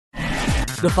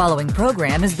The following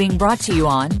program is being brought to you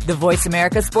on the Voice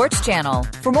America Sports Channel.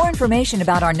 For more information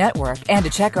about our network and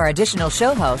to check our additional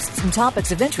show hosts and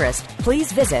topics of interest,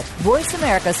 please visit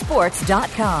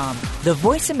voiceamericasports.com. The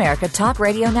Voice America Talk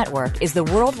Radio Network is the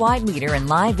worldwide leader in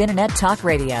live Internet talk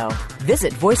radio.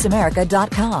 Visit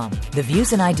voiceamerica.com. The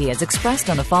views and ideas expressed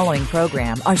on the following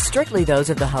program are strictly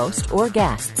those of the host or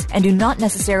guests and do not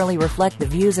necessarily reflect the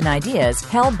views and ideas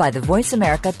held by the Voice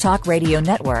America Talk Radio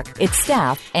Network, its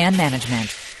staff, and management.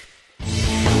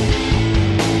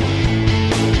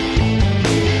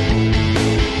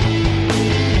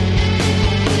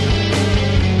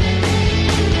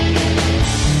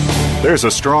 There's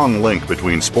a strong link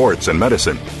between sports and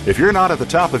medicine. If you're not at the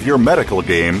top of your medical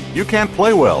game, you can't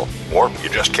play well, or you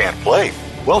just can't play.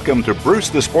 Welcome to Bruce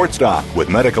the Sports Doc with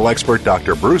medical expert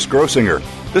Dr. Bruce Grossinger.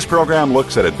 This program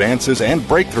looks at advances and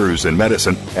breakthroughs in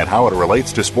medicine and how it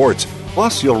relates to sports.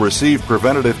 Plus, you'll receive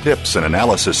preventative tips and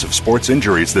analysis of sports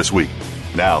injuries this week.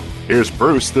 Now, here's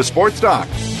Bruce the Sports Doc.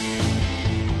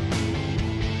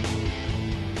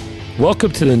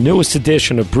 Welcome to the newest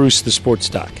edition of Bruce the Sports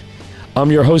Doc.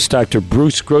 I'm your host, Dr.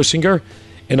 Bruce Grossinger,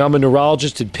 and I'm a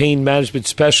neurologist and pain management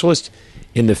specialist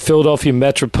in the Philadelphia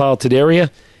metropolitan area.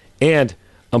 And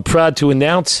I'm proud to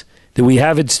announce that we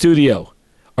have in studio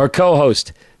our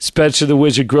co-host, Spencer the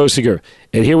Wizard Grossinger.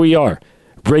 And here we are,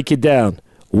 break it down.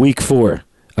 Week 4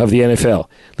 of the NFL.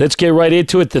 Let's get right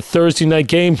into it. The Thursday night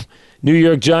game, New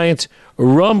York Giants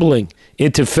rumbling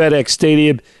into FedEx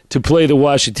Stadium to play the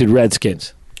Washington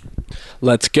Redskins.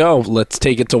 Let's go. Let's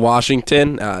take it to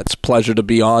Washington. It's a pleasure to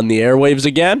be on the airwaves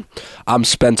again. I'm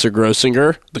Spencer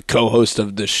Grossinger, the co-host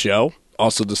of this show,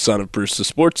 also the son of Bruce the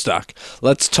Sports Doc.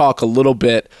 Let's talk a little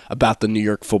bit about the New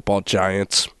York Football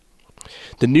Giants.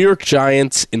 The New York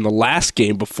Giants, in the last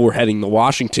game before heading to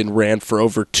Washington, ran for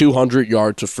over 200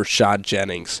 yards with Rashad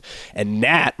Jennings. And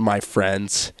that, my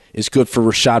friends, is good for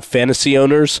Rashad fantasy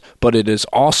owners, but it is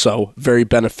also very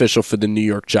beneficial for the New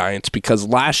York Giants because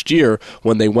last year,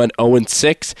 when they went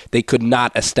 0-6, they could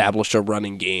not establish a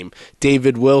running game.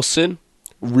 David Wilson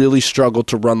really struggled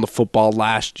to run the football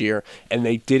last year, and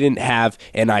they didn't have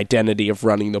an identity of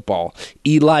running the ball.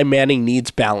 Eli Manning needs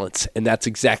balance, and that's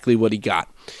exactly what he got.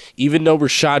 Even though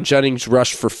Rashad Jennings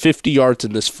rushed for 50 yards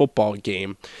in this football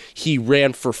game, he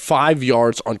ran for 5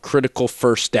 yards on critical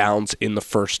first downs in the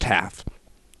first half.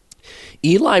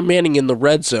 Eli Manning in the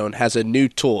red zone has a new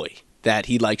toy that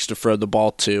he likes to throw the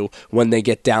ball to when they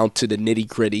get down to the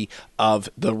nitty-gritty of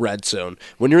the red zone.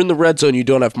 When you're in the red zone, you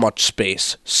don't have much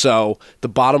space. So the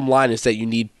bottom line is that you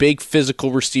need big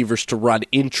physical receivers to run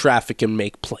in traffic and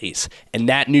make plays. And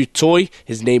that new toy,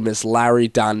 his name is Larry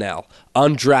Donnell,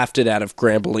 undrafted out of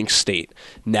Grambling State.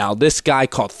 Now, this guy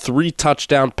caught 3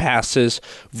 touchdown passes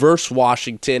versus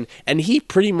Washington, and he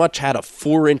pretty much had a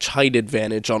 4-inch height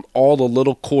advantage on all the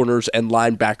little corners and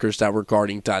linebackers that were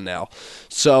guarding Donnell.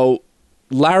 So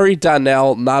Larry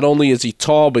Donnell, not only is he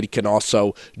tall, but he can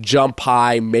also jump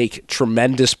high, make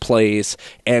tremendous plays,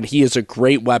 and he is a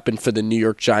great weapon for the New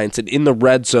York Giants. And in the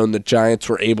red zone, the Giants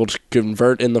were able to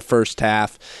convert in the first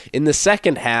half. In the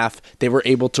second half, they were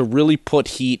able to really put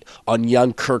heat on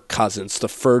young Kirk Cousins, the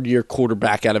third-year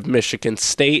quarterback out of Michigan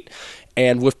State.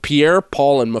 And with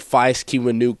Pierre-Paul and Matthias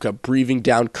Kiwanuka breathing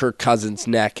down Kirk Cousins'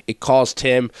 neck, it caused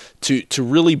him to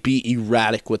really be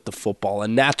erratic with the football.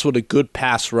 And that's what a good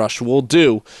pass rush will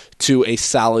do to a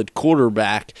solid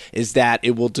quarterback, is that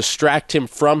it will distract him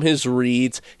from his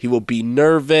reads. He will be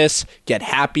nervous, get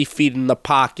happy feet in the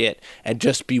pocket, and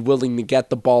just be willing to get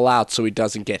the ball out so he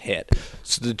doesn't get hit.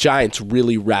 So the Giants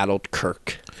really rattled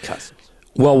Kirk Cousins.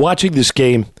 Well, watching this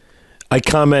game, I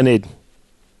commented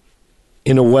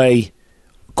in a way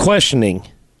questioning,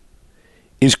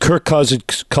 is Kirk Cousins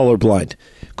colorblind?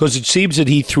 Because it seems that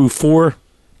he threw 4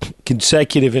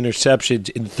 consecutive interceptions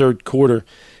in the third quarter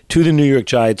to the New York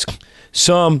Giants,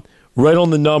 some right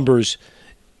on the numbers,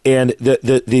 and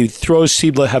the throws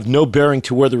seemed to have no bearing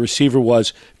to where the receiver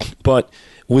was, but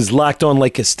was locked on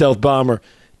like a stealth bomber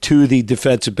to the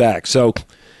defensive back. So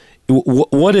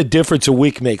what a difference a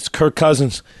week makes. Kirk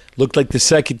Cousins looked like the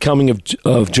second coming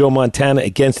of Joe Montana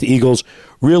against the Eagles,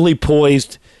 really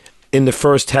poised in the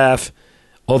first half,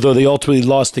 although they ultimately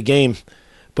lost the game.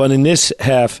 But in this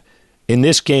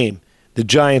game, the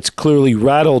Giants clearly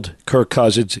rattled Kirk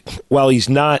Cousins. While he's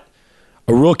not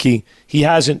a rookie, he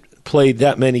hasn't played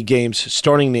that many games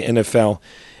starting the NFL,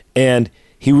 and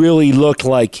he really looked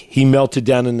like he melted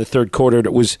down in the third quarter.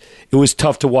 It was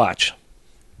tough to watch.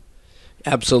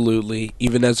 Absolutely.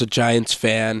 Even as a Giants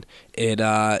fan,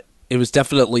 it was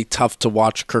definitely tough to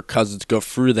watch Kirk Cousins go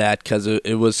through that because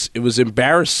it was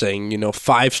embarrassing.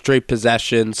 5 straight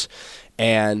possessions,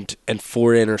 and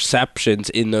 4 interceptions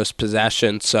in those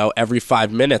possessions. So every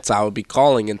 5 minutes I would be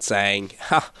calling and saying,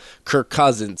 Kirk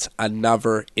Cousins,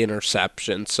 another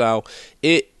interception. So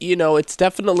it's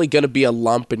definitely going to be a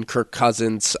lump in Kirk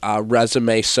Cousins'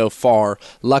 resume so far.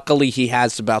 Luckily, he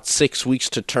has about 6 weeks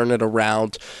to turn it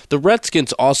around. The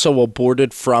Redskins also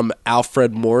aborted from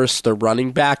Alfred Morris, the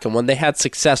running back, and when they had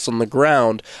success on the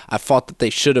ground, I thought that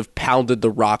they should have pounded the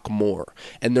rock more.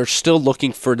 And they're still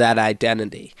looking for that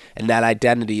identity, and that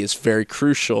identity is very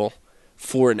crucial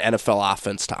for an NFL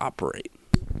offense to operate.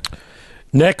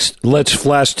 Next, let's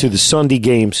flash to the Sunday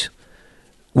games,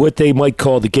 what they might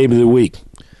call the game of the week.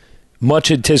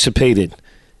 Much anticipated.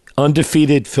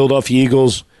 Undefeated Philadelphia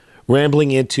Eagles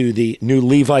rambling into the new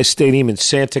Levi Stadium in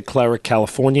Santa Clara,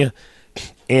 California.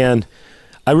 And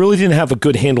I really didn't have a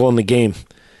good handle on the game.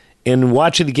 And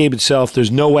watching the game itself,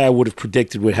 there's no way I would have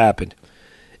predicted what happened.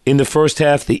 In the first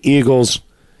half, the Eagles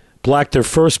blocked their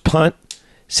first punt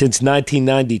since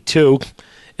 1992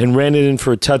 and ran it in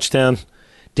for a touchdown.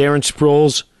 Darren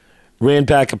Sproles ran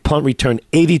back a punt return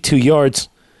 82 yards,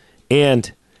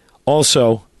 and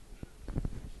also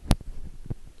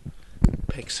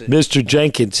Mr.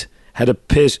 Jenkins had a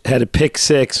pick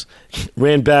six,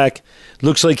 ran back.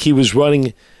 Looks like he was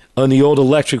running on the old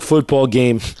electric football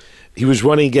game. He was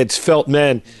running against felt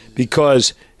men,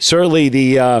 because certainly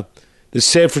the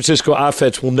San Francisco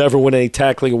offense will never win any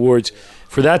tackling awards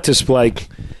for that display.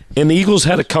 And the Eagles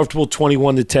had a comfortable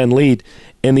 21-10 lead,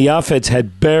 and the offense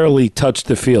had barely touched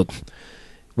the field.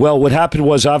 Well, what happened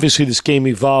was, obviously, this game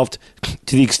evolved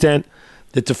to the extent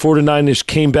that the 49ers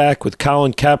came back with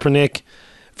Colin Kaepernick.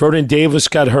 Vernon Davis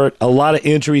got hurt. A lot of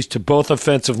injuries to both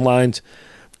offensive lines.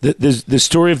 The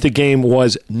story of the game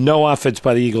was no offense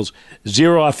by the Eagles,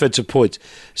 0 offensive points.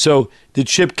 So the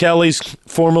Chip Kellys,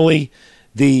 formerly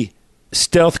the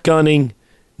stealth gunning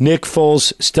Nick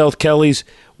Foles stealth Kellys,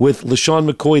 with LaShawn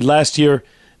McCoy last year,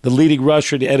 the leading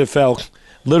rusher in the NFL,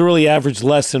 literally averaged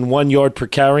less than 1 yard per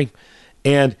carry.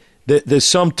 And the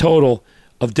sum total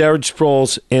of Darren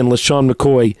Sproles and LaShawn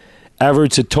McCoy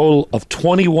averaged a total of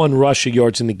 21 rushing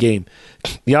yards in the game.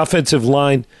 The offensive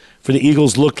line for the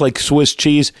Eagles looked like Swiss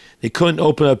cheese. They couldn't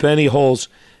open up any holes.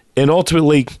 And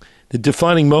ultimately, the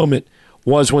defining moment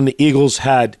was when the Eagles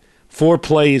had 4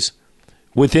 plays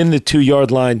within the 2-yard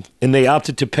line, and they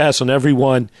opted to pass on every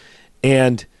one.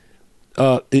 And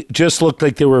it just looked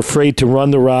like they were afraid to run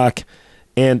the rock,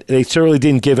 and they certainly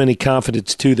didn't give any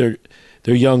confidence to their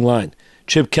young line.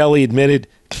 Chip Kelly admitted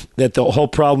that the whole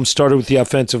problem started with the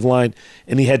offensive line,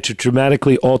 and he had to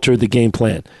dramatically alter the game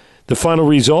plan. The final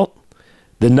result,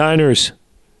 the Niners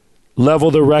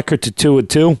leveled their record to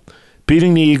 2-2,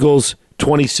 beating the Eagles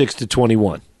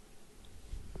 26-21.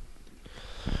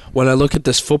 When I look at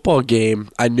this football game,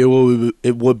 I knew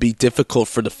it would be difficult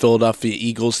for the Philadelphia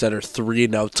Eagles that are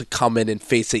 3-0 to come in and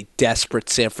face a desperate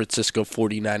San Francisco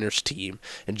 49ers team.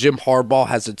 And Jim Harbaugh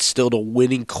has instilled a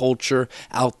winning culture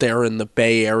out there in the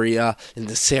Bay Area, and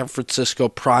the San Francisco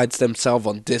prides themselves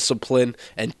on discipline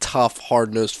and tough,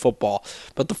 hard-nosed football.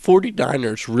 But the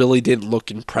 49ers really didn't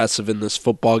look impressive in this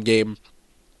football game.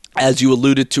 As you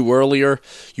alluded to earlier,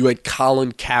 you had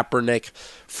Colin Kaepernick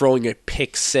throwing a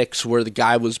pick six where the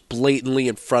guy was blatantly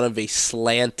in front of a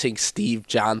slanting Steve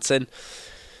Johnson.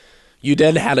 You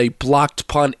then had a blocked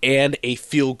punt and a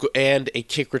field goal and a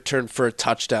kick return for a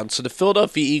touchdown. So the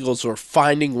Philadelphia Eagles were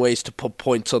finding ways to put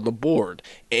points on the board.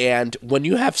 And when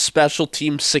you have special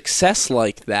team success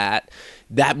like that,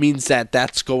 that means that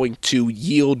that's going to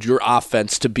yield your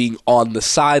offense to being on the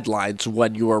sidelines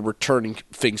when you are returning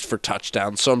things for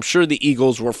touchdowns. So I'm sure the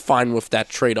Eagles were fine with that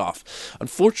trade-off.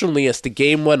 Unfortunately, as the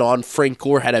game went on, Frank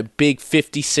Gore had a big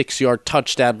 56-yard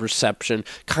touchdown reception,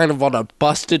 kind of on a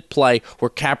busted play where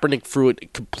Kaepernick threw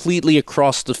it completely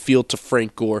across the field to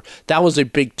Frank Gore. That was a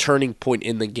big turning point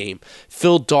in the game.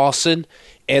 Phil Dawson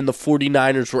and the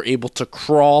 49ers were able to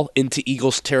crawl into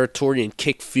Eagles territory and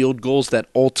kick field goals that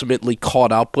ultimately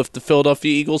caught up with the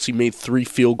Philadelphia Eagles. He made 3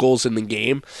 field goals in the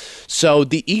game. So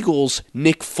the Eagles,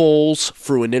 Nick Foles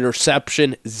threw an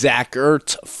interception. Zach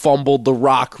Ertz fumbled the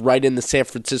rock right into San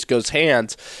Francisco's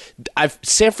hands.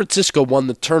 San Francisco won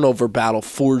the turnover battle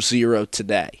 4-0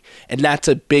 today. And that's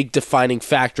a big defining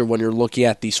factor when you're looking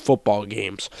at these football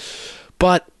games.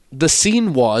 But the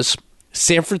scene was,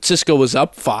 San Francisco was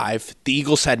up 5. The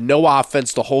Eagles had no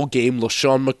offense the whole game.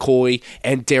 LaShawn McCoy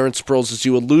and Darren Sproles, as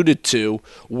you alluded to,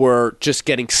 were just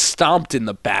getting stomped in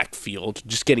the backfield,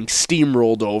 just getting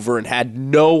steamrolled over, and had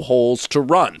no holes to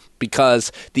run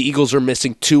because the Eagles are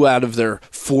missing 2 out of their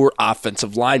 4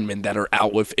 offensive linemen that are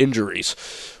out with injuries,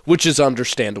 which is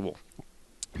understandable.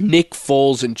 Nick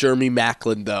Foles and Jeremy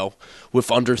Maclin, though,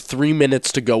 with under 3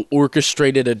 minutes to go,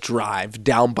 orchestrated a drive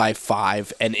down by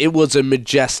 5, and it was a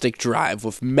majestic drive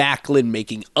with Macklin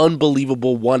making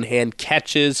unbelievable one-hand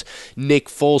catches, Nick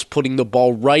Foles putting the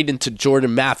ball right into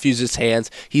Jordan Matthews' hands.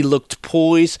 He looked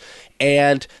poised.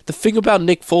 And the thing about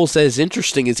Nick Foles that is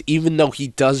interesting is even though he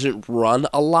doesn't run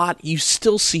a lot, you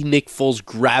still see Nick Foles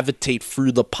gravitate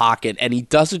through the pocket, and he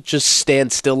doesn't just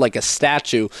stand still like a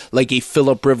statue like a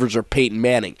Phillip Rivers or Peyton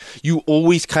Manning. You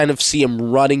always kind of see him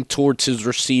running towards his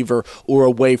receiver or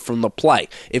away from the play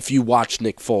if you watch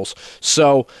Nick Foles.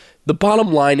 So the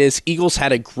bottom line is Eagles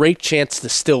had a great chance to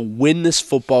still win this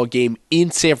football game in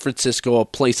San Francisco, a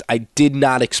place I did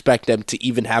not expect them to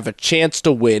even have a chance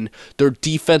to win. Their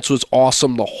defense was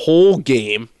awesome the whole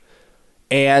game,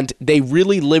 and they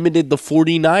really limited the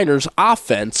 49ers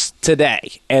offense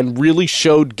today and really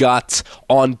showed guts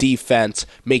on defense,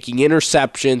 making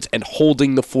interceptions and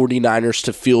holding the 49ers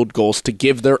to field goals to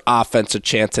give their offense a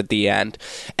chance at the end.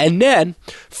 And then,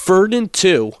 3rd and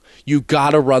 2, you got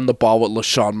to run the ball with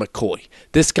LaShawn McCoy.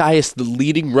 This guy is the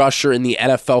leading rusher in the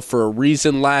NFL for a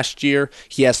reason last year.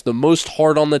 He has the most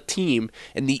heart on the team,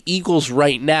 and the Eagles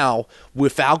right now,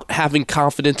 without having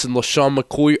confidence in LaShawn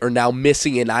McCoy, are now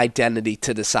missing an identity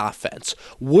to this offense.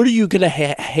 What are you going to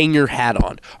hang your hat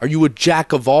on? Are you a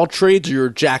jack of all trades or you're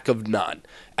a jack of none,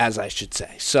 as I should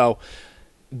say? So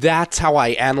that's how I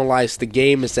analyze the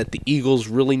game, is that the Eagles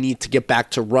really need to get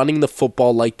back to running the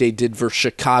football like they did for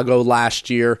Chicago last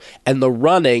year, and the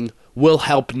running will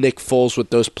help Nick Foles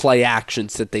with those play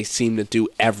actions that they seem to do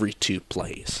every 2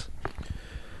 plays.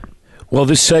 Well,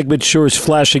 this segment sure is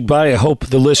flashing by. I hope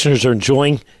the listeners are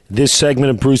enjoying this segment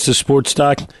of Bruce the Sports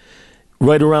Doc.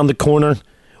 Right around the corner,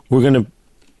 we're going to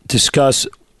discuss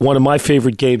one of my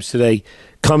favorite games today,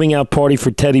 coming out party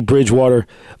for Teddy Bridgewater.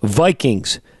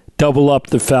 Vikings double up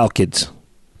the Falcons.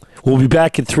 We'll be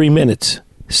back in 3 minutes.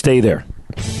 Stay there.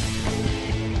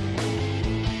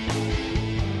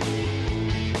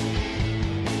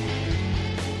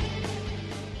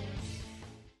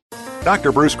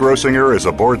 Dr. Bruce Grossinger is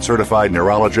a board-certified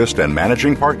neurologist and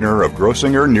managing partner of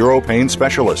Grossinger Neuropain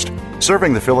Specialist,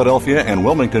 serving the Philadelphia and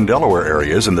Wilmington, Delaware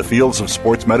areas in the fields of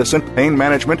sports medicine, pain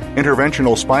management,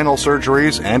 interventional spinal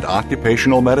surgeries, and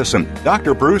occupational medicine.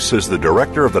 Dr. Bruce is the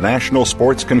director of the National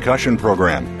Sports Concussion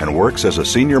Program and works as a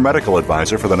senior medical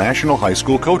advisor for the National High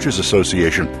School Coaches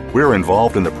Association. We're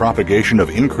involved in the propagation of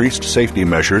increased safety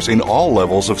measures in all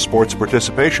levels of sports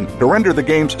participation to render the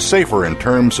games safer in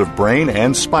terms of brain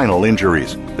and spinal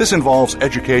injuries. This involves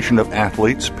education of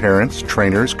athletes, parents,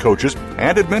 trainers, coaches,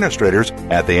 and administrators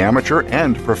at the amateur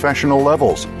and professional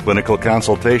levels. Clinical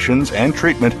consultations and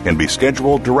treatment can be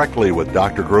scheduled directly with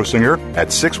Dr. Grossinger at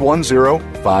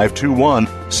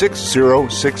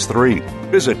 610-521-6063.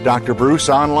 Visit Dr. Bruce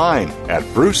online at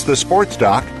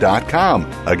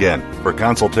brucethesportsdoc.com. Again, for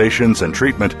consultations and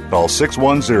treatment, call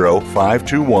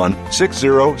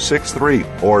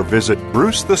 610-521-6063 or visit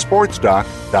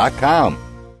brucethesportsdoc.com.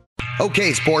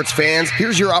 Okay, sports fans,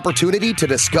 here's your opportunity to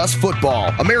discuss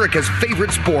football, America's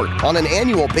favorite sport. On an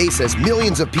annual basis,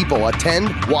 millions of people attend,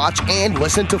 watch, and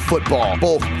listen to football,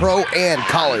 both pro and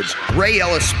college. Ray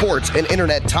Ellis Sports, an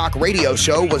internet talk radio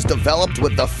show, was developed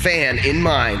with the fan in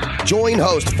mind. Join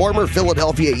host, former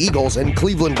Philadelphia Eagles and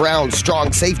Cleveland Browns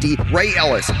strong safety Ray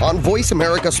Ellis on Voice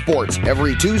America Sports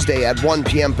every Tuesday at 1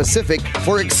 p.m. Pacific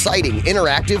for exciting,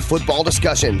 interactive football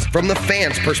discussions from the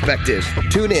fans' perspective.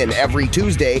 Tune in every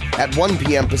Tuesday at 1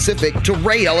 p.m. Pacific to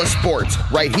Ray Ellis Sports,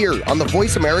 right here on the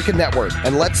Voice America Network.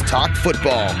 And let's talk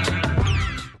football.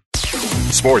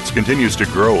 Sports continues to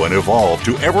grow and evolve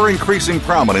to ever-increasing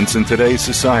prominence in today's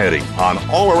society. On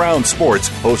All Around Sports,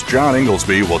 host John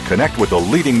Inglesby will connect with the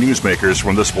leading newsmakers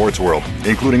from the sports world,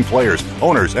 including players,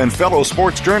 owners, and fellow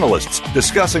sports journalists,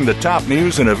 discussing the top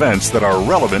news and events that are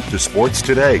relevant to sports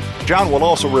today. John will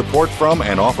also report from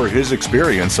and offer his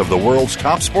experience of the world's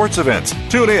top sports events.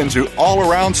 Tune in to All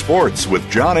Around Sports with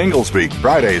John Inglesby,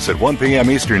 Fridays at 1 p.m.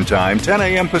 Eastern Time, 10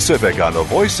 a.m. Pacific on the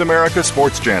Voice America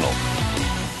Sports Channel.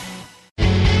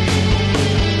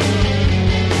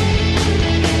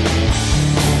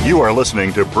 You are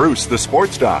listening to Bruce the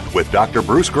Sports Doc with Dr.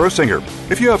 Bruce Grossinger.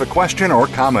 If you have a question or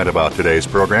comment about today's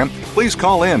program, please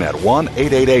call in at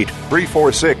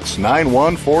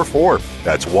 1-888-346-9144.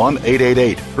 That's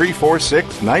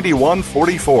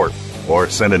 1-888-346-9144. Or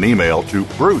send an email to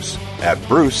bruce at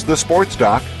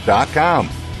brucethesportsdoc.com.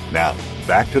 Now,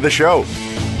 back to the show.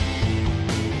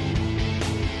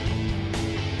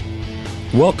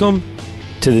 Welcome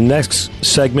to the next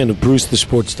segment of Bruce the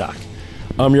Sports Doc.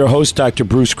 I'm your host, Dr.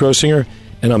 Bruce Grossinger,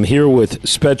 and I'm here with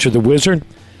Spencer the Wizard,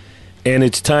 and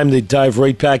it's time to dive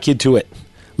right back into it.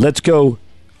 Let's go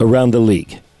around the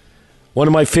league. One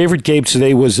of my favorite games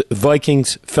today was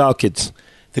Vikings-Falcons,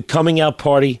 the coming out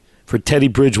party for Teddy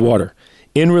Bridgewater.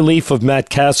 In relief of Matt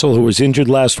Castle, who was injured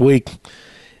last week,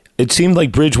 it seemed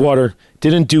like Bridgewater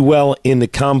didn't do well in the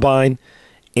combine,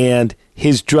 and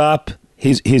his draft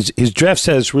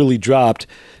status really dropped,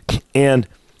 and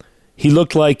he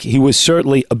looked like he was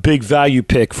certainly a big value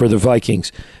pick for the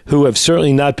Vikings, who have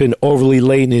certainly not been overly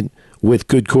laden with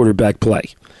good quarterback play.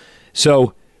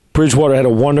 So Bridgewater had a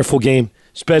wonderful game.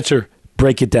 Spencer,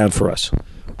 break it down for us.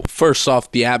 First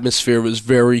off, the atmosphere was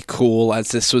very cool as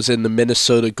this was in the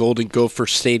Minnesota Golden Gopher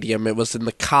Stadium. It was in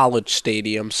the College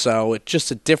Stadium, so it's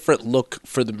just a different look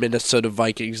for the Minnesota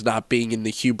Vikings not being in the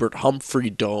Hubert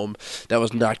Humphrey Dome that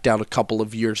was knocked down a couple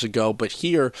of years ago. But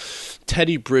here,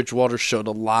 Teddy Bridgewater showed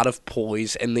a lot of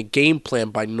poise, and the game plan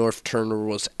by North Turner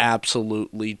was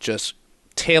absolutely just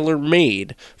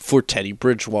tailor-made for Teddy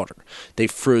Bridgewater. They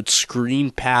threw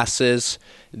screen passes.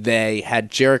 They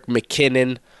had Jerick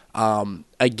McKinnon,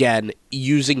 again,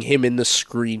 using him in the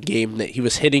screen game, that he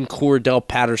was hitting Cordell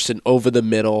Patterson over the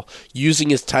middle, using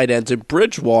his tight ends, and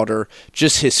Bridgewater,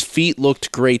 just his feet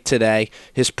looked great today.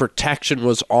 His protection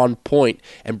was on point,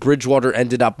 and Bridgewater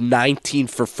ended up 19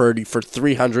 for 30 for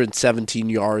 317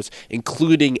 yards,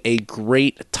 including a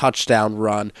great touchdown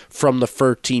run from the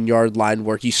 13-yard line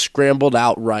where he scrambled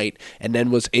outright and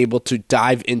then was able to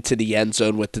dive into the end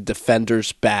zone with the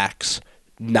defenders' backs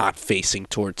not facing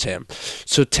towards him.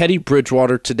 So Teddy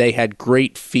Bridgewater today had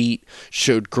great feet,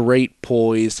 showed great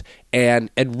poise, and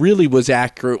really was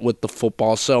accurate with the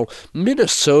football. So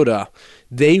Minnesota,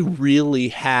 they really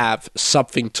have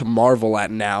something to marvel at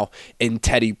now in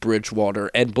Teddy Bridgewater.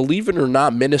 And believe it or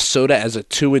not, Minnesota as a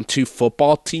 2-2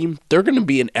 football team, they're going to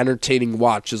be an entertaining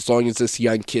watch as long as this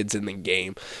young kid's in the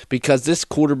game. Because this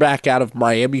quarterback out of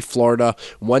Miami, Florida,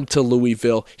 went to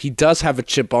Louisville. He does have a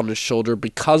chip on his shoulder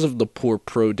because of the poor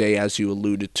pro day, as you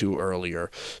alluded to earlier.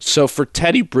 So for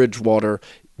Teddy Bridgewater,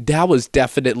 that was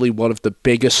definitely one of the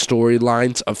biggest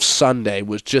storylines of Sunday,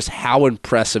 was just how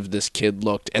impressive this kid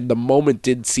looked. And the moment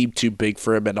didn't seem too big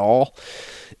for him at all.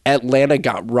 Atlanta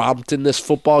got robbed in this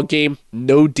football game.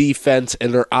 No defense,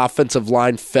 and their offensive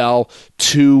line fell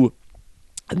to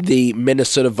the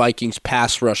Minnesota Vikings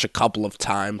pass rush a couple of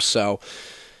times. So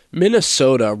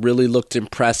Minnesota really looked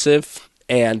impressive,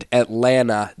 and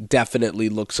Atlanta definitely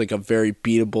looks like a very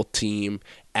beatable team,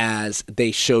 as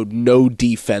they showed no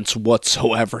defense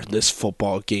whatsoever in this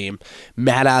football game.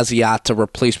 Matt Asiata,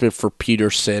 replacement for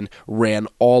Peterson, ran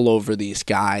all over these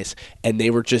guys, and they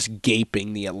were just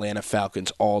gaping, the Atlanta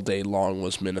Falcons, all day long,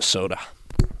 was Minnesota.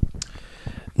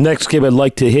 Next game I'd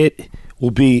like to hit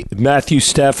will be Matthew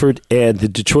Stafford and the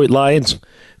Detroit Lions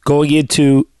going in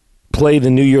to play the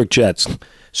New York Jets.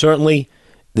 Certainly,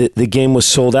 the game was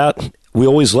sold out. We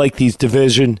always like these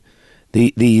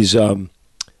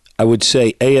I would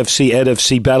say AFC,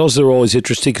 NFC battles. They're always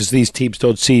interesting because these teams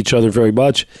don't see each other very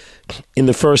much. In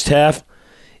the first half,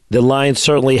 the Lions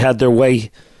certainly had their way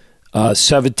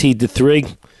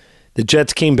 17-3. The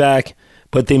Jets came back,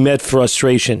 but they met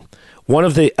frustration. One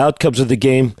of the outcomes of the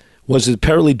game was that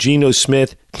apparently Geno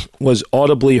Smith was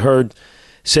audibly heard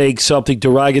saying something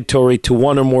derogatory to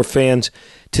one or more fans,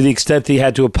 to the extent that he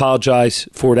had to apologize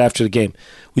for it after the game.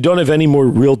 We don't have any more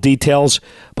real details,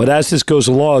 but as this goes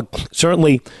along,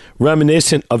 certainly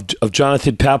reminiscent of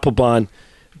Jonathan Papelbon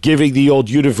giving the old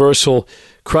universal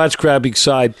crotch-grabbing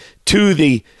side to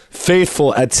the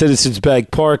faithful at Citizens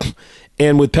Bank Park.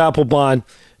 And with Papelbon,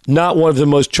 not one of the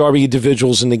most charming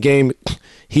individuals in the game,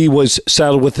 he was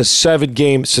saddled with a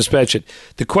 7-game suspension.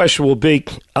 The question will be,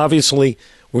 obviously,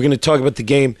 we're going to talk about the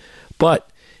game, but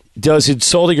does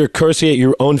insulting or cursing at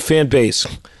your own fan base,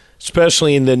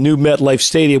 especially in the new MetLife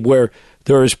Stadium where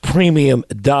there is premium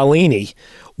Darlene,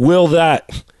 will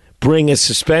that bring a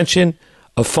suspension,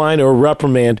 a fine, or a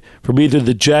reprimand from either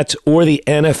the Jets or the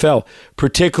NFL,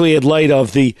 particularly in light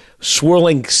of the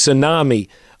swirling tsunami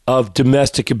of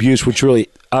domestic abuse, which really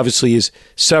obviously is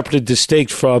separate and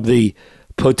distinct from the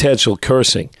potential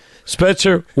cursing?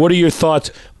 Spencer, what are your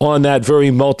thoughts on that very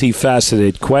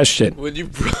multifaceted question? When you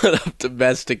brought up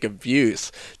domestic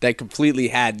abuse, that completely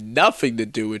had nothing to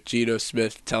do with Geno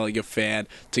Smith telling a fan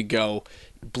to go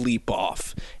bleep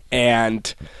off.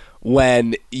 And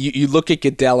when you look at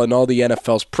Goodell and all the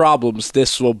NFL's problems,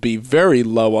 this will be very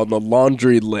low on the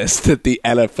laundry list that the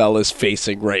NFL is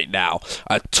facing right now.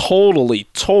 A totally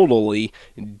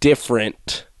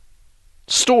different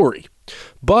story.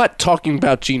 But talking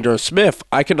about Geno Smith,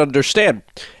 I can understand.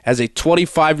 As a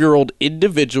 25-year-old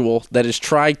individual that is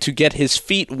trying to get his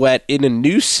feet wet in a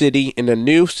new city, in a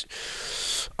new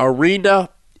arena,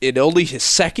 in only his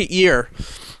second year,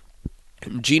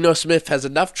 Geno Smith has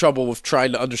enough trouble with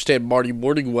trying to understand Marty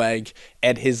Mornhinweg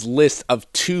and his list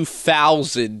of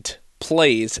 2,000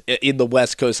 plays in the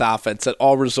West Coast offense that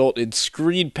all result in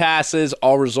screen passes,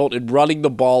 all result in running the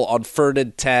ball on 3rd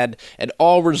and 10, and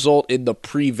all result in the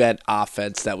prevent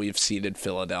offense that we've seen in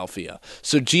Philadelphia.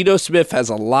 So Geno Smith has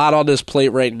a lot on his plate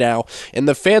right now, and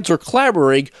the fans are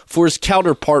clamoring for his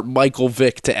counterpart Michael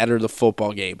Vick to enter the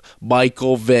football game.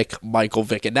 Michael Vick,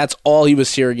 and that's all he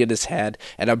was hearing in his head,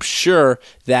 and I'm sure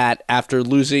that after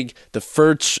losing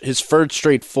his third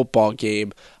straight football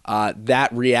game, that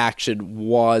reaction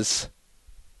was,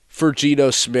 for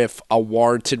Geno Smith, a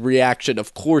warranted reaction.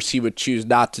 Of course, he would choose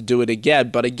not to do it again,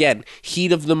 but again,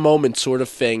 heat of the moment sort of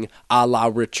thing, a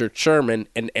la Richard Sherman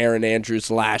and Aaron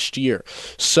Andrews last year.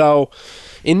 So,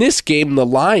 in this game, the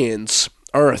Lions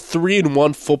are a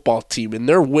 3-1 football team, and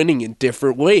they're winning in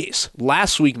different ways.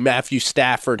 Last week, Matthew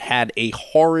Stafford had a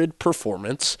horrid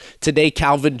performance. Today,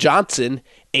 Calvin Johnson,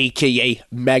 a.k.a.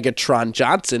 Megatron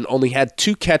Johnson, only had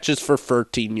 2 catches for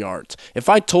 13 yards. If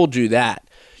I told you that,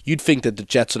 you'd think that the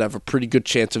Jets would have a pretty good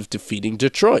chance of defeating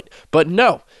Detroit. But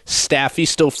no, Staffy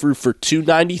still threw for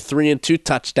 293 and 2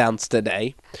 touchdowns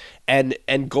today, and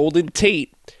Golden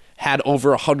Tate had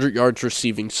over 100 yards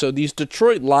receiving. So these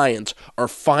Detroit Lions are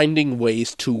finding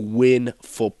ways to win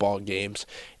football games.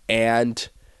 And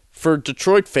for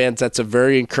Detroit fans, that's a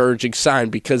very encouraging sign,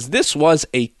 because this was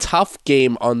a tough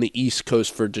game on the East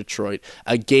Coast for Detroit,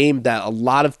 a game that a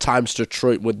lot of times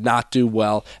Detroit would not do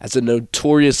well as a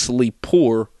notoriously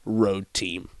poor road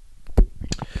team.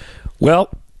 Well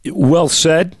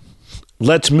said.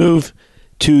 Let's move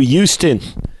to Houston.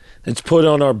 Let's put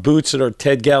on our boots and our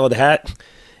Ted Gallagher hat,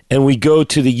 and we go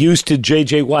to the Houston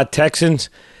J.J. Watt Texans,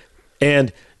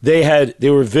 and they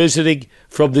were visiting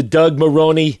from the Doug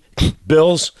Marrone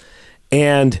Bills,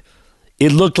 and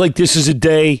it looked like this is a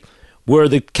day where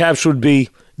the Caps would be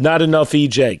not enough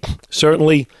EJ.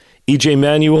 Certainly, EJ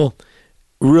Manuel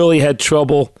really had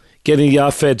trouble getting the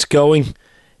offense going,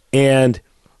 and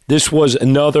this was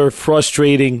another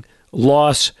frustrating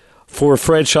loss for a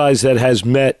franchise that has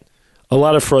met a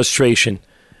lot of frustration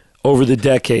over the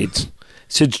decades.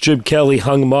 Since Jim Kelly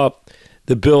hung him up,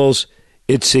 the Bills,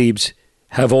 it seems,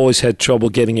 have always had trouble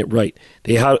getting it right.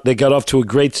 They got off to a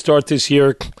great start this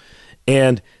year,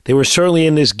 and they were certainly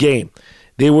in this game.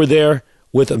 They were there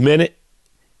with 1 minute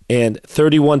and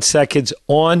 31 seconds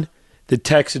on the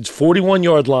Texans'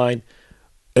 41-yard line,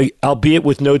 albeit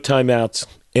with no timeouts.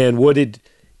 And what did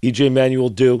E.J. Manuel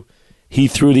do? He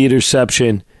threw the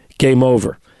interception. Game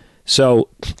over. So,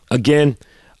 again,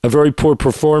 a very poor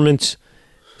performance.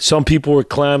 Some people were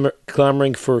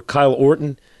clamoring for Kyle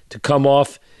Orton to come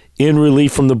off in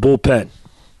relief from the bullpen.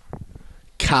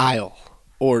 Kyle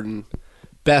Orton,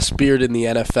 best beard in the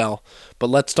NFL.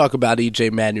 But let's talk about E.J.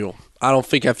 Manuel. I don't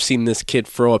think I've seen this kid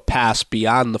throw a pass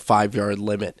beyond the 5-yard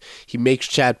limit. He makes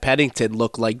Chad Pennington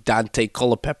look like Dante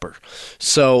Culpepper.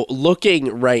 So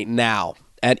looking right now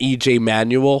at E.J.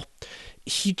 Manuel,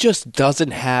 he just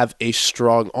doesn't have a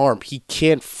strong arm. He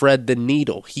can't thread the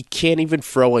needle. He can't even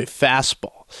throw a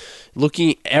fastball.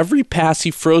 Looking, every pass he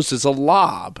throws is a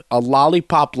lob, a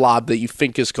lollipop lob that you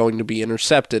think is going to be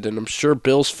intercepted, and I'm sure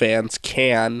Bills fans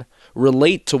can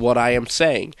relate to what I am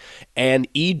saying. And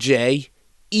EJ'd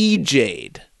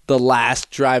the last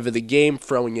drive of the game,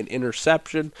 throwing an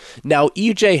interception. Now,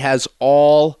 EJ has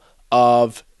all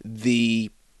of the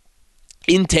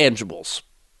intangibles,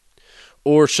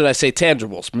 or should I say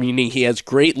tangibles, meaning he has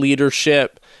great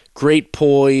leadership, great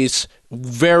poise,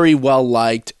 very well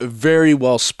liked, very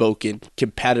well spoken,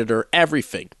 competitor,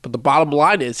 everything. But the bottom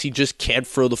line is he just can't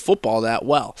throw the football that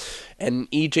well. And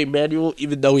E.J. Manuel,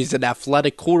 even though he's an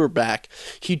athletic quarterback,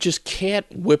 he just can't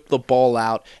whip the ball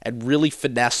out and really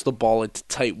finesse the ball into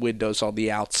tight windows on the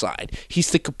outside.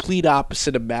 He's the complete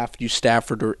opposite of Matthew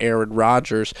Stafford or Aaron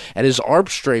Rodgers, and his arm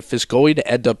strength is going to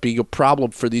end up being a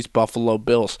problem for these Buffalo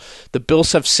Bills. The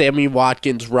Bills have Sammy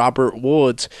Watkins, Robert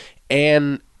Woods,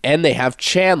 and they have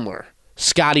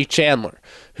Scotty Chandler,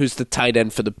 who's the tight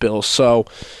end for the Bills. So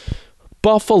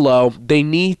Buffalo, they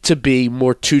need to be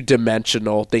more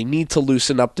two-dimensional. They need to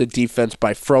loosen up the defense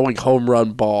by throwing home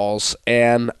run balls.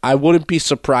 And I wouldn't be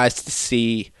surprised to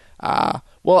see, I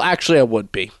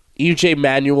would be. E.J.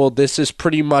 Manuel, this is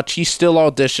pretty much, he's still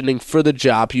auditioning for the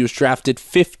job. He was drafted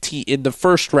in the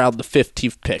first round, the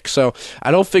 15th pick. So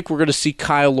I don't think we're going to see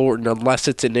Kyle Orton unless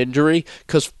it's an injury,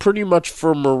 because pretty much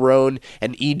for Marrone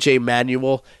and E.J.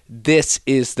 Manuel, this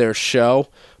is their show.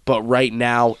 But right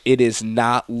now, it is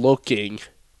not looking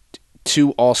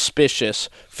too auspicious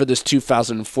for this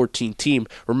 2014 team.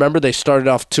 Remember, they started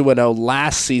off 2-0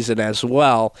 last season as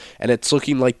well, and it's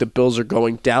looking like the Bills are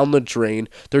going down the drain.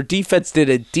 Their defense did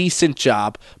a decent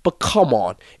job, but come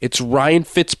on. It's Ryan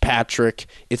Fitzpatrick.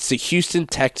 It's the Houston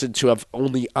Texans who have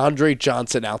only Andre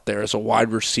Johnson out there as a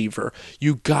wide receiver.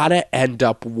 You got to end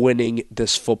up winning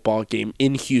this football game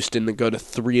in Houston to go to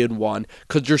 3-1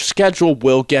 because your schedule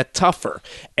will get tougher.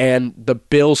 And the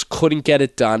Bills couldn't get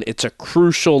it done. It's a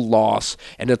crucial loss,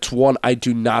 and it's one I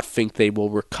do not think they will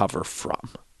recover from.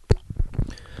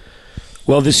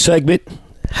 Well, this segment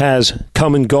has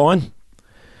come and gone.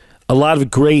 A lot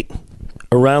of great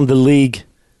around the league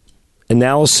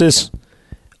analysis.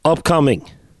 Upcoming,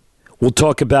 we'll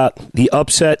talk about the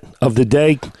upset of the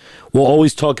day. We'll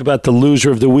always talk about the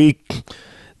loser of the week,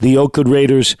 the Oakland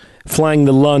Raiders flying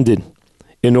to London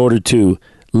in order to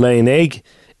lay an egg.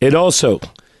 And also,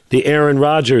 the Aaron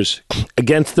Rodgers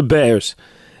against the Bears.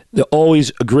 They're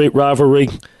always a great rivalry.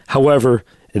 However,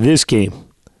 this game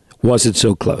wasn't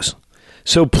so close.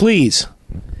 So please,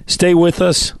 stay with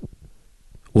us.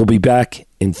 We'll be back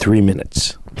in 3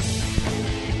 minutes.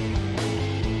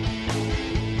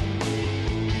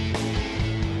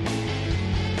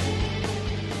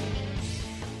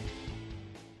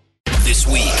 This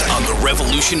week on The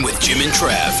Revolution with Jim and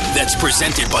Trav, that's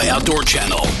presented by Outdoor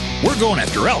Channel. We're going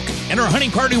after elk, and our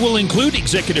hunting party will include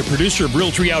executive producer of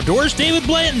Realtree Outdoors, David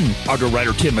Blanton, outdoor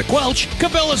writer Tim McWelch,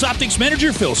 Cabela's optics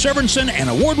manager Phil Severinsen, and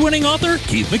award-winning author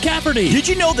Keith McCafferty. Did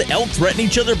you know that elk threaten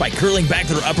each other by curling back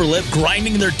their upper lip,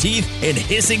 grinding their teeth, and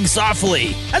hissing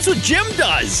softly? That's what Jim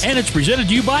does. And it's presented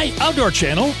to you by Outdoor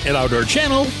Channel at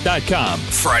OutdoorChannel.com.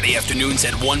 Friday afternoons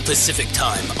at 1 Pacific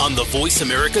Time on the Voice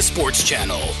America Sports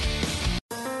Channel.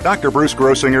 Dr. Bruce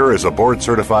Grossinger is a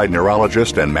board-certified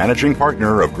neurologist and managing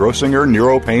partner of Grossinger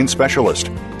Neuropain Specialist,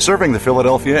 serving the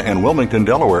Philadelphia and Wilmington,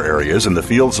 Delaware areas in the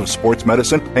fields of sports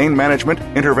medicine, pain management,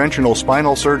 interventional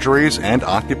spinal surgeries, and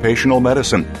occupational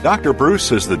medicine. Dr.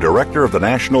 Bruce is the director of the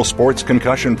National Sports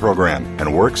Concussion Program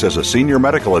and works as a senior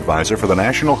medical advisor for the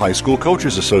National High School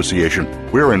Coaches Association.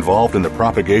 We're involved in the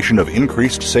propagation of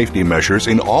increased safety measures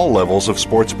in all levels of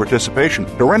sports participation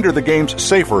to render the games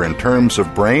safer in terms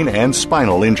of brain and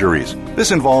spinal injuries.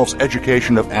 This involves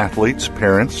education of athletes,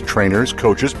 parents, trainers,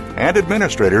 coaches, and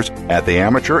administrators at the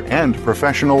amateur and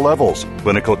professional levels.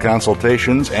 Clinical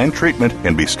consultations and treatment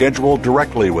can be scheduled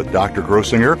directly with Dr.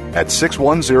 Grossinger at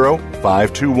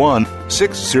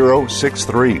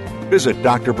 610-521-6063. Visit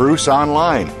Dr. Bruce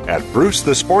online at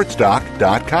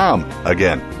brucethesportsdoc.com.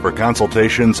 Again, for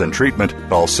consultations and treatment,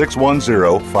 call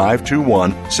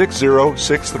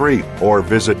 610-521-6063 or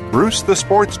visit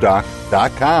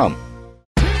brucethesportsdoc.com.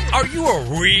 Are you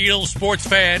a real sports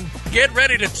fan? Get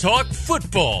ready to talk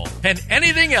football and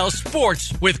anything else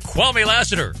sports with Kwame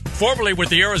Lassiter, formerly with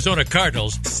the Arizona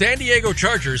Cardinals, San Diego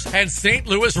Chargers, and St.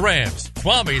 Louis Rams.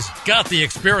 Kwame's got the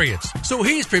experience, so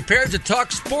he's prepared to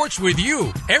talk sports with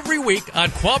you every week on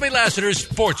Kwame Lassiter's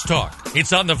Sports Talk.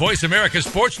 It's on the Voice America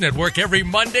Sports Network every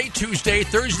Monday, Tuesday,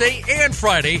 Thursday, and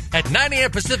Friday at 9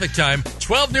 a.m. Pacific Time,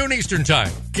 12 noon Eastern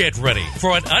Time. Get ready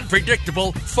for an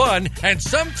unpredictable, fun, and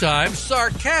sometimes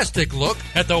sarcastic look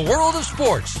at the world of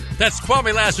sports. That's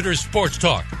Kwame Lassiter's Sports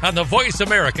Talk on the Voice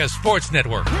America Sports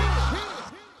Network.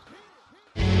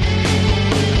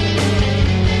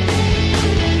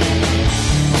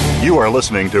 You are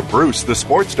listening to Bruce the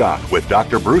Sports Doc with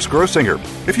Dr. Bruce Grossinger.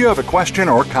 If you have a question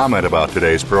or comment about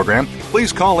today's program,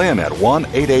 please call in at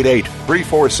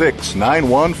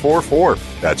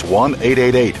 1-888-346-9144. That's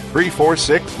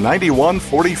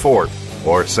 1-888-346-9144.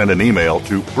 Or send an email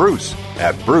to bruce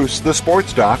at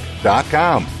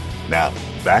brucethesportsdoc.com. Now,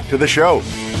 back to the show.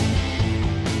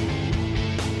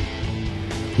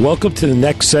 Welcome to the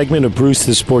next segment of Bruce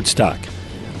the Sports Doc.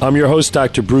 I'm your host,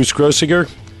 Dr. Bruce Grossinger,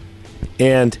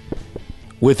 and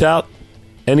without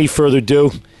any further ado,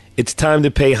 it's time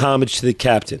to pay homage to the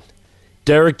captain.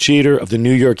 Derek Jeter of the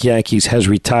New York Yankees has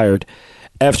retired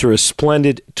after a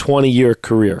splendid 20-year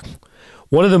career.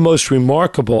 One of the most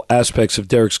remarkable aspects of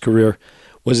Derek's career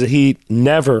was that he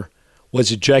never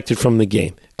was ejected from the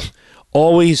game.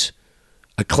 Always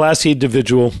a classy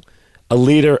individual, a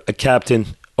leader, a captain,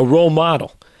 a role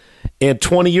model. And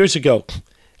 20 years ago,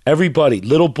 everybody,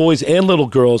 little boys and little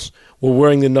girls, were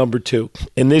wearing the number 2.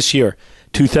 And this year,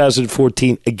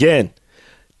 2014, again,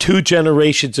 2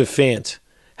 generations of fans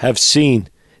have seen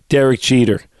Derek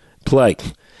Jeter play.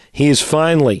 He has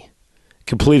finally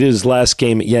completed his last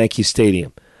game at Yankee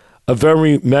Stadium. A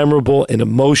very memorable and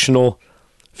emotional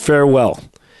farewell.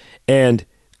 And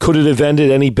could it have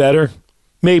ended any better?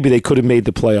 Maybe they could have made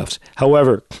the playoffs.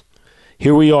 However,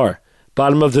 here we are,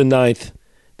 bottom of the 9th.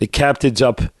 The captain's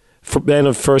up for men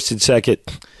of first and second.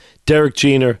 Derek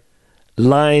Jeter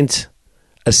lines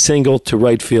a single to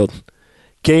right field.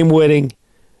 Game-winning,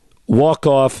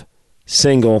 walk-off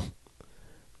single,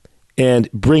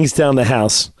 and brings down the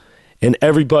house. And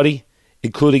everybody,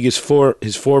 including his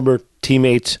former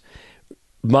teammates,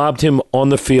 mobbed him on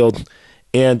the field.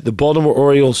 And the Baltimore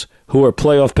Orioles, who are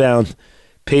playoff-bound,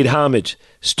 paid homage,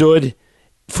 stood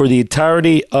for the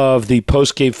entirety of the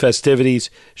post-game festivities,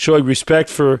 showing respect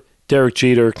for Derek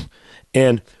Jeter.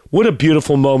 And what a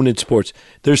beautiful moment in sports.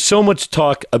 There's so much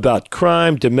talk about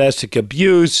crime, domestic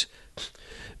abuse,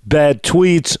 bad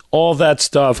tweets, all that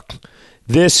stuff.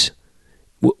 This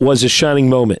was a shining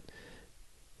moment.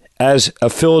 As a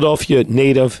Philadelphia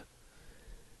native,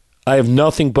 I have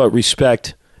nothing but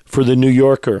respect for the New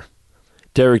Yorker,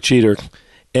 Derek Jeter.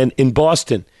 And in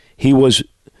Boston,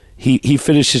 he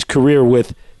finished his career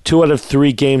with 2 out of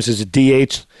 3 games as a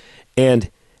DH, and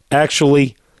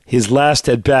actually his last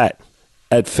at bat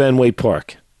at Fenway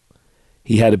Park,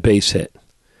 he had a base hit.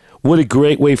 What a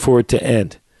great way for it to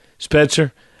end.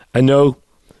 Spencer, I know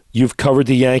you've covered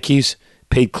the Yankees,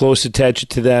 paid close attention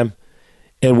to them,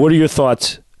 and what are your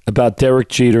thoughts about Derek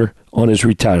Jeter on his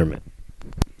retirement?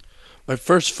 My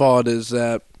first thought is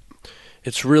that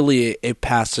it's really a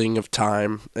passing of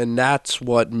time, and that's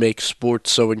what makes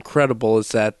sports so incredible, is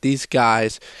that these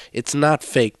guys, it's not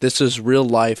fake. This is real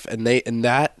life, and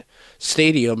that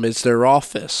stadium is their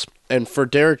office. And for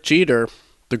Derek Jeter,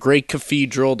 the great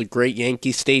cathedral, the great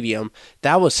Yankee Stadium,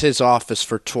 that was his office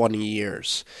for 20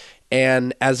 years.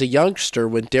 And as a youngster,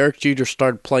 when Derek Jeter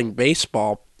started playing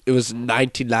baseball, it was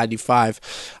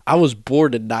 1995. I was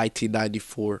born in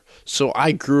 1994, so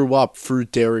I grew up through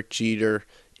Derek Jeter,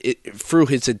 through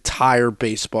his entire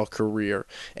baseball career.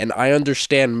 And I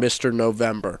understand Mr.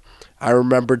 November. I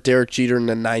remember Derek Jeter in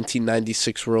the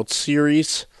 1996 World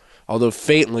Series, although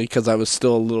faintly because I was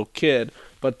still a little kid.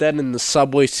 But then in the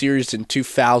Subway Series in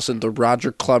 2000, the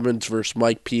Roger Clemens versus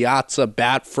Mike Piazza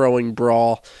bat-throwing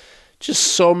brawl. Just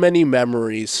so many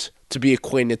memories to be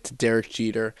acquainted to Derek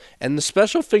Jeter. And the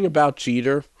special thing about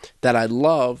Jeter that I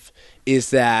love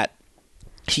is that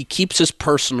he keeps his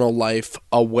personal life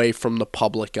away from the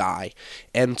public eye.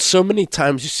 And so many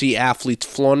times you see athletes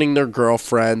flaunting their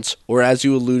girlfriends, or as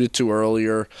you alluded to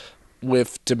earlier,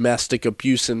 with domestic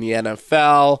abuse in the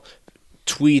NFL,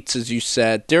 tweets, as you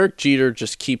said. Derek Jeter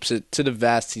just keeps it to the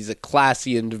vest. He's a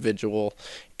classy individual,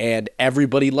 and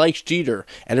everybody likes Jeter.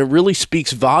 And it really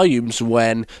speaks volumes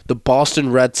when the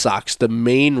Boston Red Sox, the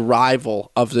main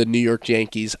rival of the New York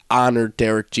Yankees, honored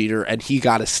Derek Jeter, and he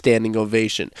got a standing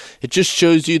ovation. It just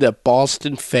shows you that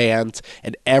Boston fans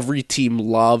and every team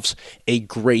loves a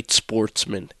great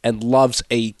sportsman and loves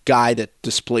a guy that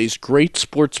displays great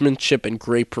sportsmanship and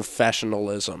great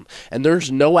professionalism. And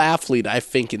there's no athlete, I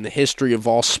think, in the history of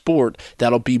all sport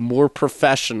that'll be more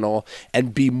professional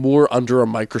and be more under a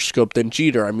microscope than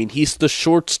Jeter. I mean, he's the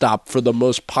shortstop for the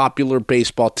most popular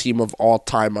baseball team of all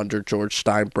time under George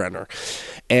Steinbrenner.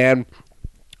 And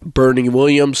Bernie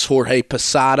Williams, Jorge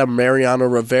Posada, Mariano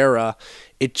Rivera,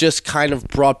 it just kind of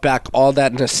brought back all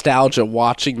that nostalgia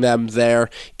watching them there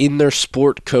in their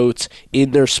sport coats,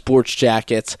 in their sports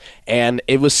jackets. And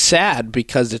it was sad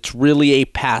because it's really a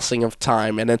passing of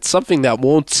time. And it's something that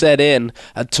won't set in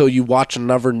until you watch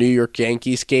another New York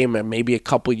Yankees game and maybe a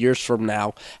couple years from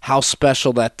now, how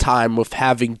special that time with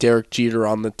having Derek Jeter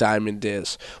on the diamond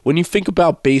is. When you think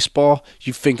about baseball,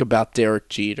 you think about Derek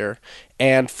Jeter.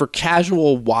 And for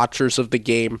casual watchers of the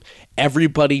game,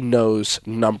 everybody knows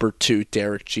number 2,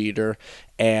 Derek Jeter.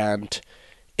 And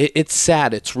it's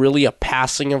sad. It's really a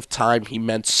passing of time. He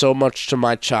meant so much to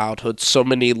my childhood, so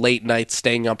many late nights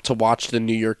staying up to watch the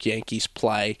New York Yankees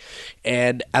play.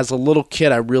 And as a little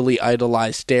kid, I really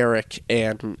idolized Derek.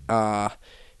 And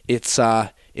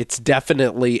it's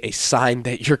definitely a sign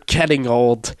that you're getting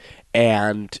old.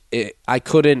 And I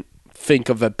couldn't think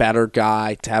of a better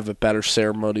guy to have a better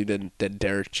ceremony than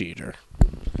Derek Jeter.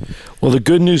 Well, the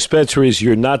good news, Spencer, is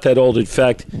you're not that old. In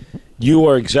fact, you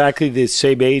are exactly the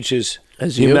same age as the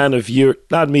you? amount of year,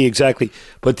 not me exactly,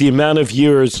 but the amount of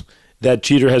years that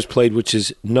Jeter has played, which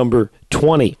is number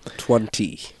 20.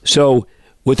 20. So,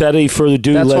 without any further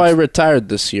ado, that's why I retired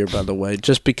this year, by the way.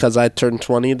 Just because I turned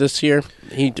 20 this year,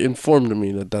 he informed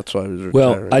me that that's why I was retiring.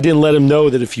 Well, I didn't let him know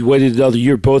that if you waited another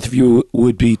year, both of you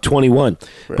would be 21.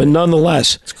 Right. But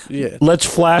nonetheless, let's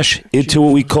flash into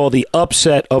what we call the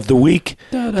upset of the week.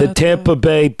 The Tampa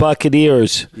Bay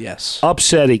Buccaneers. Yes.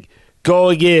 Upsetting,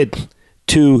 going in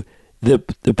to the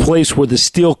place where the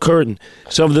steel curtain,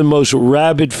 some of the most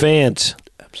rabid fans.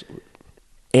 Absolutely.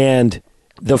 And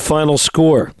the final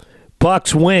score.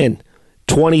 Bucs win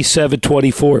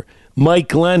 27-24. Mike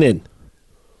Glennon,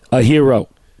 a hero.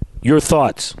 Your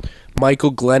thoughts?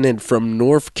 Michael Glennon from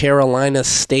North Carolina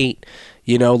State.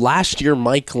 Last year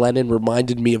Mike Glennon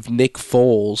reminded me of Nick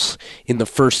Foles in the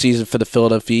first season for the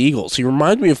Philadelphia Eagles. He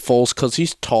reminded me of Foles because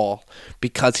he's tall,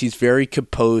 because he's very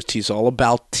composed. He's all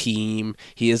about team.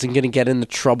 He isn't going to get into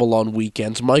trouble on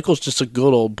weekends. Michael's just a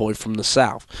good old boy from the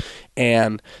South.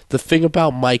 And the thing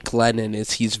about Mike Glennon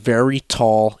is he's very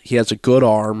tall. He has a good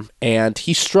arm. And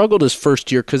he struggled his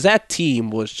first year because that team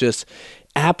was just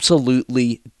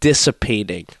absolutely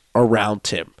dissipating around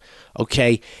him.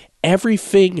 Okay?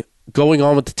 Everything going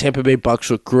on with the Tampa Bay Bucks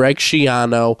with Greg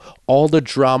Schiano, all the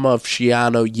drama of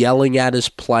Schiano yelling at his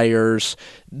players.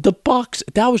 The Bucks,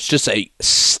 that was just a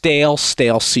stale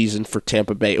season for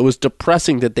Tampa Bay. It was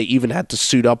depressing that they even had to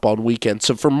suit up on weekends.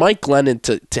 So for Mike Glennon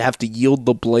to have to yield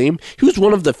the blame, he was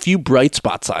one of the few bright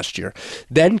spots last year.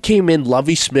 Then came in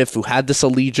Lovie Smith, who had this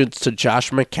allegiance to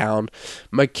Josh McCown.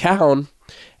 McCown,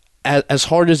 as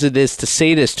hard as it is to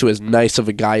say this to as nice of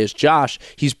a guy as Josh,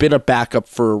 he's been a backup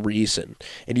for a reason.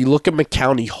 And you look at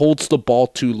McCown, he holds the ball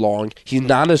too long. He's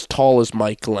not as tall as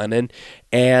Mike Glennon,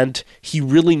 and he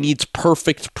really needs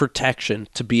perfect protection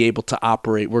to be able to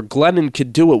operate, where Glennon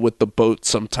could do it with the boat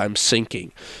sometimes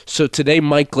sinking. So today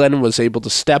Mike Glennon was able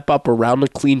to step up around the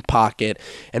clean pocket,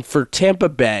 and for Tampa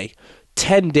Bay,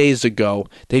 10 days ago,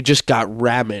 they just got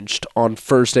ramaged on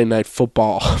Thursday Night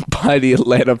Football by the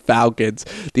Atlanta Falcons.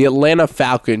 The Atlanta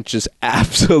Falcons just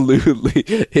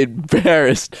absolutely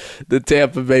embarrassed the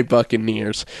Tampa Bay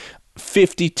Buccaneers,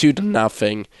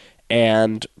 52-0.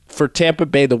 And for Tampa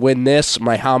Bay to win this,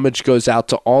 my homage goes out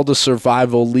to all the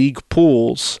Survival League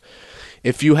pools.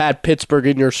 If you had Pittsburgh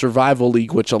in your Survival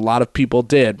League, which a lot of people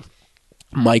did,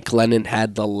 Mike Glennon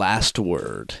had the last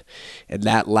word. And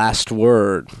that last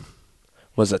word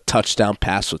was a touchdown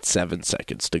pass with 7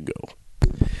 seconds to go.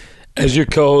 As your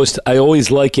co-host, I always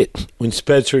like it when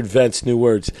Spencer invents new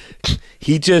words.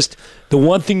 The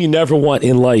one thing you never want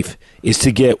in life is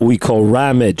to get what we call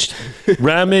ramaged.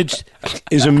 Ramaged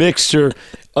is a mixture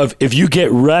of, if you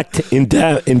get wrecked and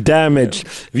damaged,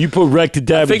 if you put wrecked and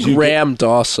damaged. I think rammed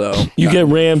also. You get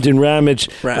rammed and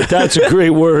ramaged. But that's a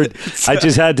great word. I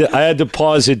had to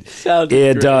pause it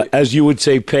and, as you would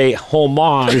say, pay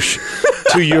homage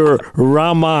to your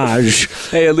ramage.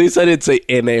 Hey, at least I didn't say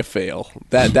NFL.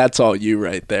 That's all you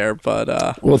right there.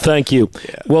 But well, thank you.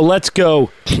 Yeah. Well, let's go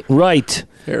right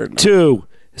to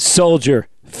Soldier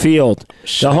Field,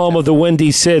 the home of the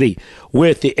Windy City,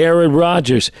 with the Aaron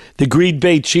Rodgers, the Green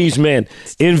Bay Cheeseman,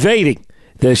 invading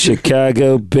the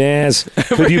Chicago Bears.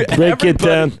 Could you break it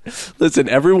down? Listen,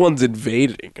 everyone's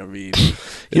invading. I mean,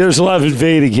 there's a lot of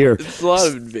invading here. It's a lot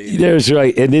of invading. There's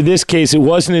right. And in this case, it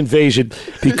was an invasion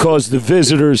because the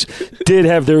visitors did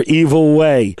have their evil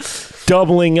way,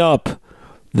 doubling up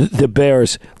the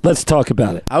Bears. Let's talk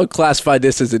about it. I would classify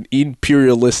this as an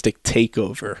imperialistic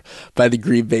takeover by the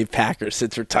Green Bay Packers,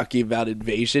 since we're talking about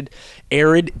invasion.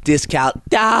 Aaron discount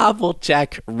double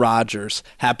check Rodgers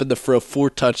happened to throw 4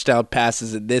 touchdown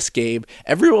passes in this game.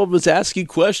 Everyone was asking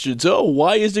questions. Oh,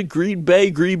 why is it Green Bay,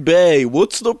 Green Bay?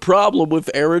 What's the problem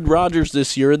with Aaron Rodgers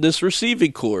this year in this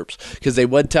receiving corps? Because they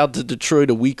went down to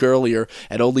Detroit a week earlier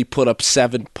and only put up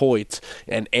 7 points.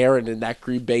 And Aaron and that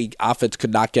Green Bay offense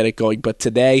could not get it going. But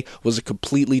today was a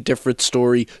completely different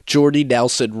story. Jordy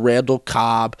Nelson, Randall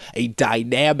Cobb, a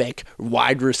dynamic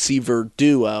wide receiver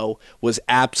duo, was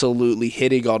absolutely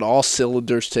hitting on all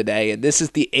cylinders today. And this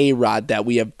is the A-Rod that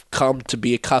we have come to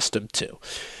be accustomed to.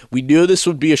 We knew this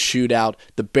would be a shootout.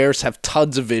 The Bears have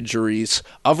tons of injuries.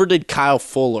 Other than Kyle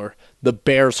Fuller, the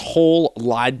Bears' whole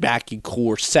linebacking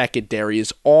core secondary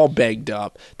is all banged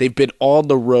up. They've been on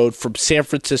the road from San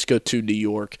Francisco to New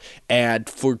York. And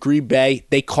for Green Bay,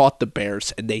 they caught the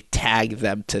Bears and they tagged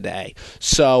them today.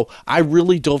 So I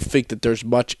really don't think that there's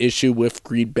much issue with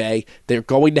Green Bay. They're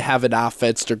going to have an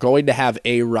offense. They're going to have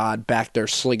A-Rod back there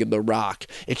slinging the rock.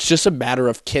 It's just a matter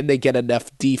of, can they get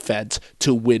enough defense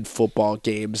to win football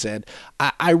games? And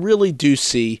I really do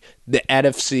see the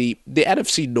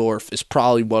NFC North is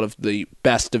probably one of the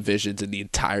best divisions in the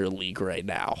entire league right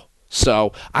now.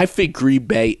 So I think Green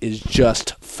Bay is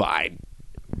just fine.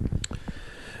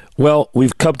 Well,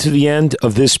 we've come to the end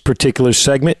of this particular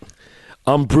segment.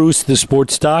 I'm Bruce, the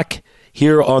Sports Doc,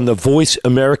 here on the Voice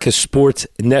America Sports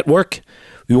Network.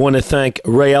 We want to thank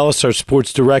Ray Ellis, our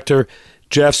sports director,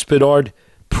 Jeff Spidard,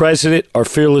 president, our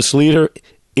fearless leader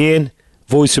in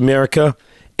Voice America,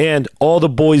 and all the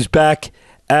boys back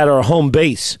at our home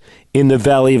base in the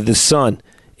Valley of the Sun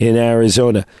in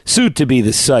Arizona, soon to be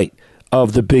the site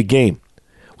of the big game.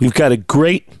 We've got a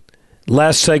great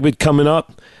last segment coming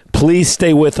up. Please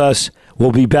stay with us.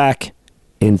 We'll be back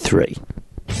in 3.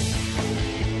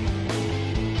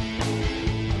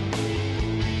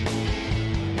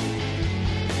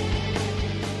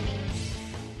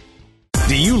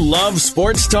 Do you love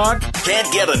sports talk?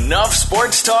 Can't get enough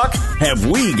sports talk? Have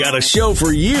we got a show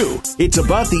for you? It's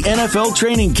about the NFL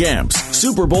training camps,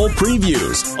 Super Bowl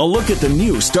previews, a look at the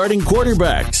new starting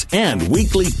quarterbacks, and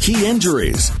weekly key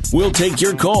injuries. We'll take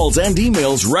your calls and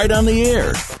emails right on the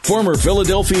air. Former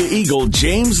Philadelphia Eagle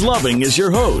James Loving is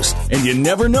your host, and you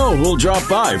never know who'll drop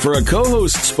by for a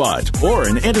co-host spot or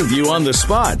an interview on the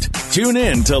spot. Tune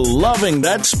in to Loving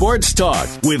That Sports Talk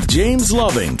with James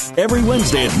Loving every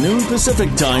Wednesday at noon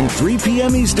Pacific Time, 3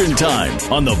 p.m. Eastern Time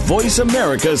on the Voice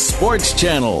America Sports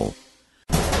Channel.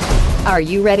 Are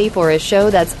you ready for a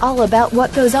show that's all about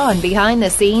what goes on behind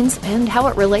the scenes and how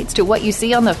it relates to what you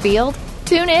see on the field?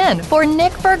 Tune in for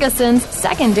Nick Ferguson's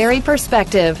Secondary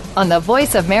Perspective on the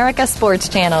Voice America Sports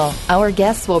Channel. Our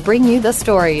guests will bring you the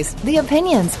stories, the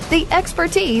opinions, the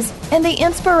expertise, and the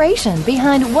inspiration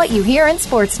behind what you hear in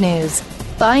sports news.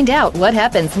 Find out what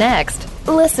happens next.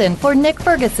 Listen for Nick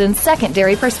Ferguson's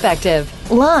Secondary Perspective,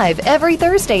 live every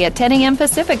Thursday at 10 a.m.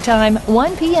 Pacific Time,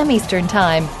 1 p.m. Eastern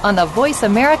Time on the Voice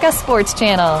America Sports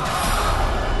Channel.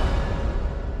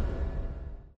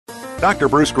 Dr.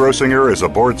 Bruce Grossinger is a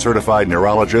board-certified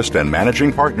neurologist and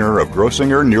managing partner of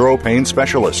Grossinger Neuropain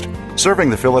Specialist,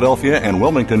 serving the Philadelphia and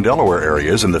Wilmington, Delaware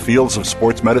areas in the fields of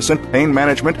sports medicine, pain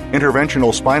management,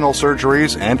 interventional spinal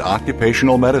surgeries, and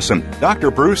occupational medicine.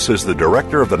 Dr. Bruce is the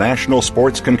director of the National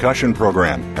Sports Concussion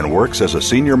Program and works as a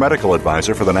senior medical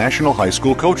advisor for the National High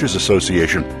School Coaches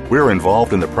Association. We're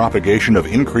involved in the propagation of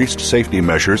increased safety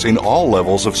measures in all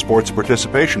levels of sports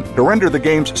participation to render the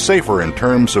games safer in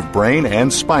terms of brain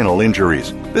and spinal injuries.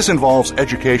 This involves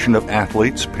education of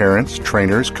athletes, parents,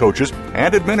 trainers, coaches,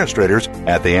 and administrators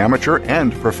at the amateur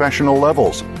and professional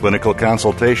levels. Clinical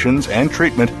consultations and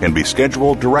treatment can be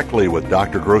scheduled directly with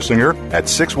Dr. Grossinger at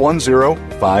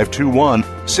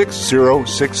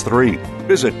 610-521-6063.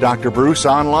 Visit Dr. Bruce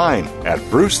online at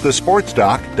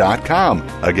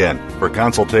brucethesportsdoc.com. Again, for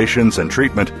consultations and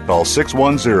treatment, call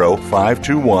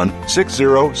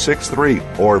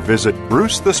 610-521-6063 or visit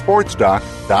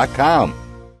brucethesportsdoc.com.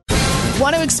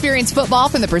 Want to experience football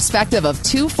from the perspective of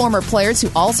two former players who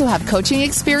also have coaching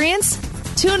experience?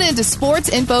 Tune in to Sports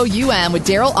Info UM with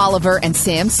Daryl Oliver and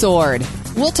Sam Sword.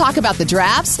 We'll talk about the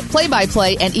drafts,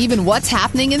 play-by-play, and even what's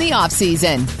happening in the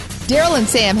offseason. Daryl and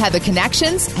Sam have the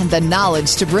connections and the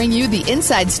knowledge to bring you the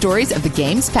inside stories of the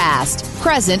game's past,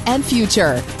 present, and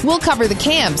future. We'll cover the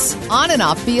camps, on and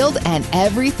off field, and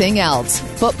everything else,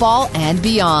 football and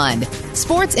beyond.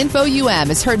 Sports Info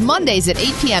UM is heard Mondays at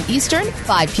 8 p.m. Eastern,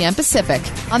 5 p.m. Pacific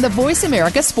on the Voice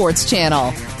America Sports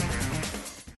Channel.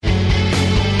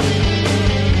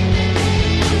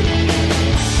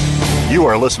 You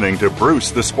are listening to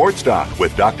Bruce the Sports Doc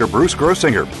with Dr. Bruce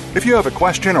Grossinger. If you have a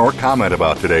question or comment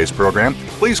about today's program,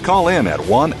 please call in at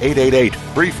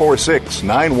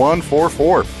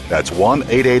 1-888-346-9144. That's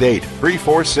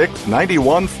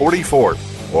 1-888-346-9144.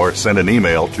 Or send an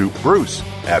email to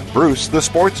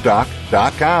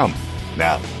bruce@brucethesportsdoc.com.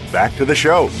 Now, back to the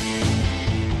show.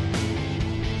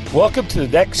 Welcome to the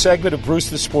next segment of Bruce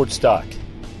the Sports Doc.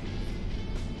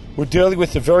 We're dealing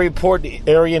with a very important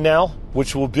area now,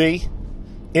 which will be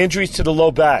injuries to the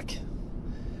low back.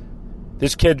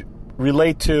 This could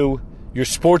relate to your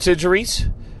sports injuries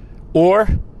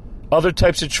or other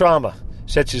types of trauma,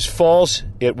 such as falls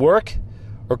at work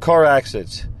or car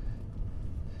accidents.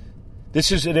 This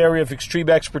is an area of extreme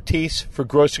expertise for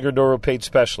Grossinger Neuropain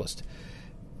Specialist.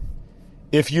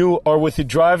 If you are within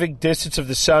driving distance of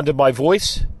the sound of my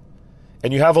voice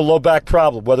and you have a low back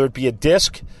problem, whether it be a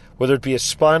disc, whether it be a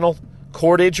spinal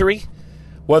cord injury,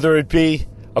 whether it be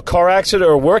a car accident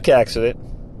or a work accident,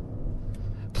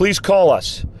 please call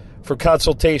us for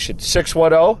consultation,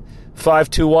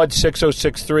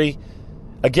 610-521-6063.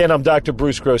 Again, I'm Dr.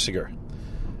 Bruce Grossinger.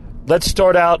 Let's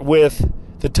start out with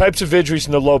the types of injuries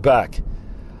in the low back.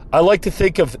 I like to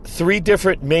think of three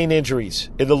different main injuries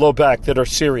in the low back that are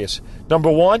serious. Number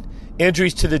one,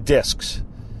 injuries to the discs.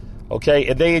 Okay,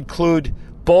 and they include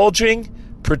bulging,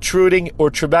 protruding, or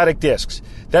traumatic discs.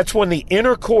 That's when the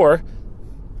inner core,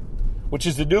 which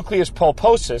is the nucleus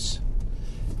pulposus,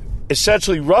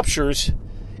 essentially ruptures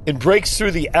and breaks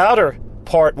through the outer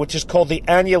part, which is called the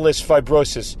annulus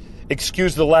fibrosus.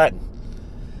 Excuse the Latin.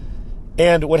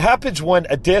 And what happens when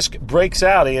a disc breaks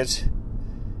out is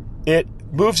it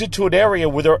moves into an area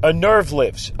where a nerve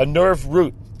lives, a nerve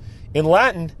root. In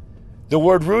Latin, the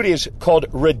word root is called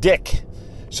radic.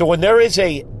 So when there is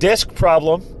a disc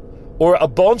problem or a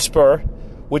bone spur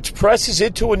which presses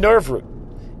into a nerve root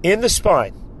in the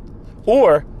spine,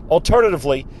 or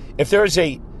alternatively, if there is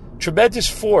a tremendous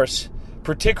force,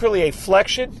 particularly a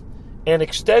flexion and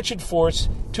extension force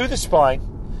to the spine,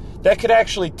 that could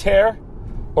actually tear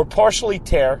or partially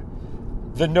tear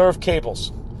the nerve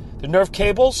cables. The nerve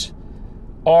cables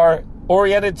are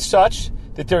oriented such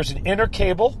that there's an inner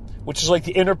cable, which is like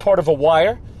the inner part of a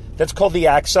wire. That's called the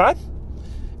axon.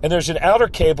 And there's an outer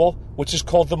cable, which is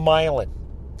called the myelin.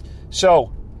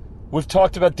 So, we've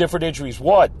talked about different injuries.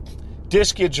 What?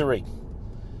 Disc injury.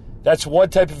 That's one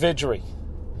type of injury.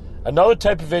 Another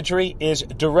type of injury is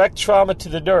direct trauma to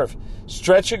the nerve,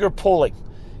 stretching or pulling.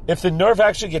 If the nerve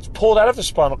actually gets pulled out of the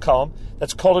spinal column,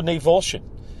 that's called an avulsion.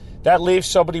 That leaves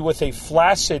somebody with a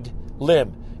flaccid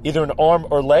limb, either an arm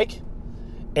or leg,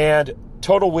 and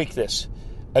total weakness.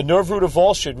 A nerve root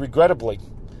avulsion, regrettably,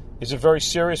 is a very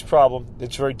serious problem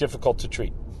that's very difficult to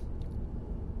treat.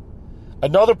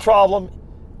 Another problem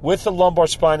with the lumbar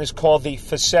spine is called the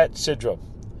facet syndrome.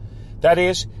 That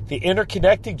is, the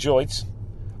interconnecting joints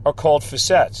are called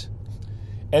facets.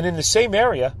 And in the same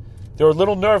area, there are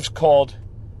little nerves called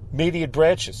median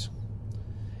branches.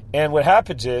 And what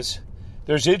happens is,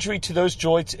 there's injury to those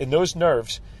joints and those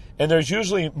nerves, and there's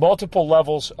usually multiple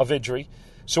levels of injury.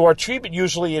 So our treatment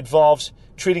usually involves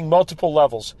treating multiple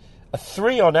levels,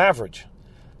 3 on average.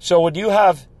 So when you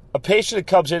have a patient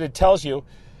that comes in and tells you,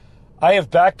 I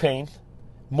have back pain,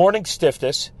 morning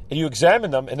stiffness, and you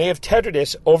examine them and they have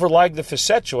tenderness overlying the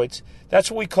facet joints,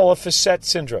 that's what we call a facet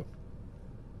syndrome.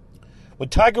 When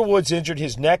Tiger Woods injured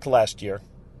his neck last year,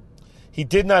 he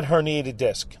did not herniate a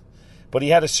disc, but he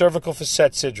had a cervical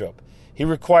facet syndrome. He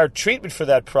required treatment for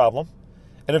that problem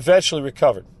and eventually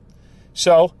recovered.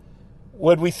 So,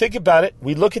 when we think about it,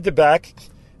 we look at the back.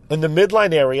 In the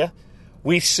midline area,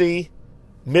 we see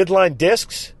midline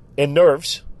discs and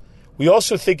nerves. We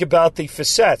also think about the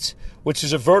facets, which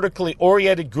is a vertically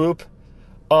oriented group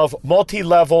of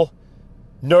multi-level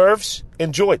nerves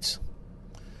and joints.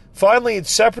 Finally,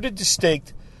 it's separate and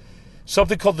distinct,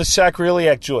 something called the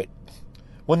sacroiliac joint.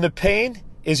 When the pain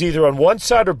is either on one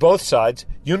side or both sides,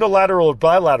 unilateral or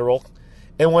bilateral,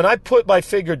 and when I put my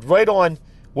finger right on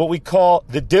what we call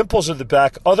the dimples of the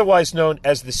back, otherwise known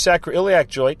as the sacroiliac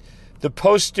joint, the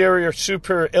posterior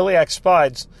superior iliac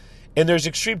spines, and there's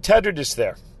extreme tenderness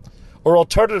there. Or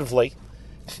alternatively,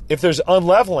 if there's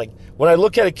unleveling, when I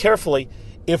look at it carefully,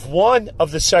 if one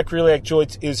of the sacroiliac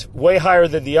joints is way higher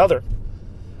than the other,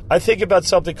 I think about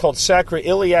something called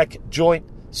sacroiliac joint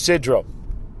syndrome.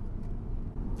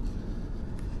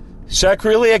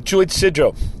 Sacroiliac joint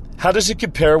syndrome. How does it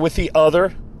compare with the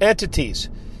other entities?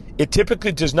 It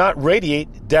typically does not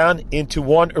radiate down into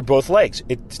one or both legs.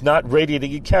 It's not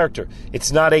radiating in character.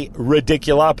 It's not a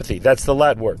radiculopathy. That's the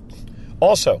Latin word.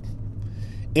 Also,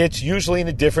 it's usually in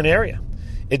a different area.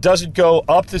 It doesn't go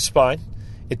up the spine.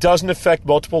 It doesn't affect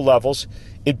multiple levels.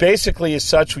 It basically is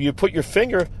such when you put your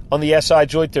finger on the SI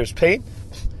joint, there's pain.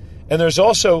 And there's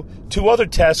also 2 other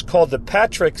tests called the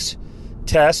Patrick's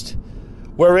test,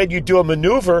 wherein you do a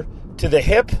maneuver to the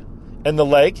hip and the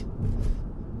leg,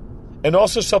 and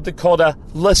also something called a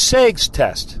Laseg's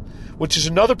test, which is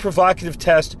another provocative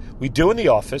test we do in the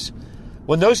office.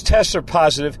 When those tests are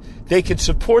positive, they can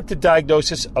support the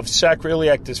diagnosis of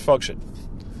sacroiliac dysfunction.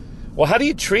 Well, how do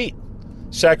you treat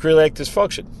sacroiliac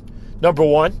dysfunction? Number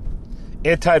 1,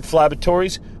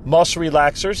 anti-inflammatories, muscle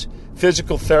relaxers,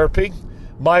 physical therapy,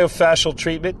 myofascial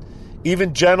treatment,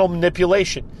 even gentle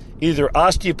manipulation, either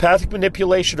osteopathic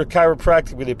manipulation or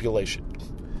chiropractic manipulation.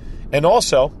 And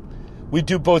also, we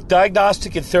do both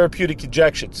diagnostic and therapeutic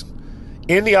injections.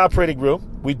 In the operating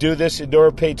room, we do this in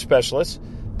neuropain specialists.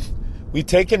 We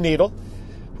take a needle,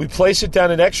 we place it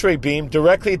down an x-ray beam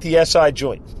directly at the SI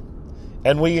joint,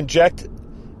 and we inject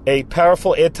a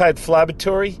powerful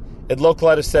anti-inflammatory and local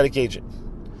anesthetic agent.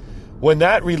 When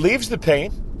that relieves the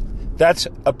pain, that's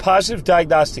a positive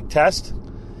diagnostic test,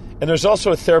 and there's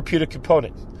also a therapeutic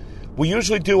component. We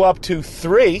usually do up to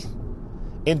 3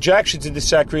 injections in the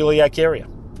sacroiliac area.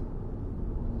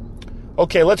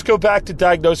 Okay, let's go back to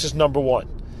diagnosis number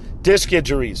 1. Disc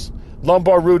injuries,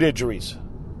 lumbar root injuries.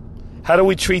 How do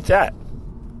we treat that?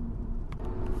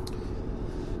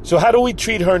 So how do we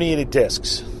treat herniated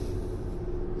discs?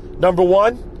 Number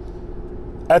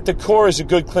 1, at the core is a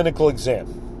good clinical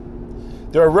exam.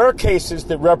 There are rare cases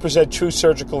that represent true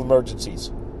surgical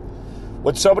emergencies.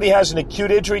 When somebody has an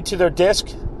acute injury to their disc,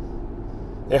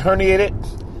 they herniate it,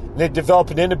 and they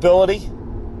develop an inability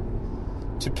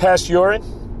to pass urine,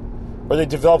 or they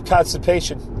develop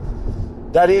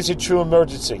constipation, that is a true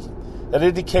emergency. That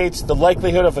indicates the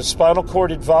likelihood of a spinal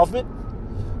cord involvement,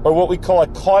 or what we call a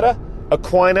cauda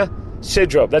equina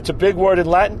syndrome. That's a big word in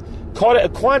Latin. Cauda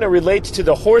equina relates to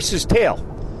the horse's tail.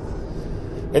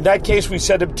 In that case, we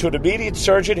send them to an immediate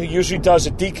surgeon who usually does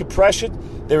a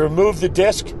decompression. They remove the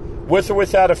disc with or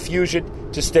without a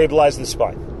fusion to stabilize the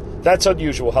spine. That's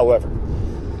unusual, however.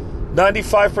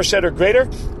 95% or greater,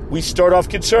 we start off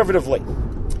conservatively.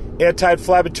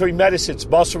 anti-inflammatory medicines,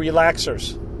 muscle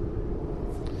relaxers,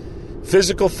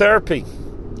 physical therapy,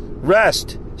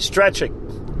 rest, stretching.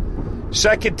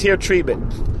 Second-tier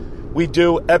treatment, we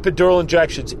do epidural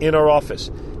injections in our office.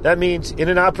 That means in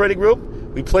an operating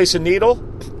room, we place a needle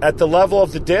at the level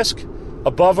of the disc,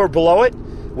 above or below it.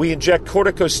 We inject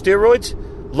corticosteroids,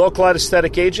 local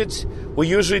anesthetic agents. We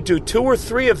usually do 2 or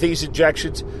 3 of these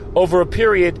injections over a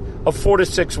period of 4 to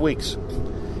 6 weeks.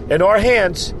 In our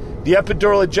hands, the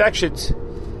epidural injections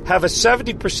have a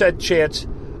 70% chance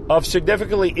of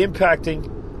significantly impacting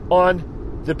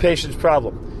on the patient's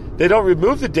problem. They don't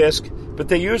remove the disc, but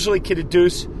they usually can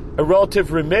induce a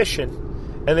relative remission,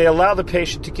 and they allow the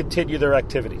patient to continue their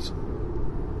activities.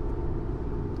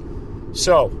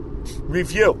 So,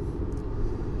 review.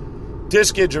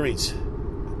 Disc injuries.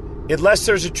 Unless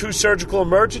there's a true surgical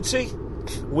emergency,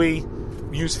 we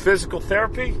use physical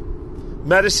therapy,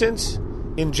 medicines,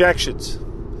 injections.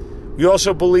 We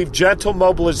also believe gentle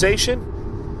mobilization,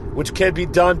 which can be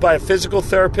done by a physical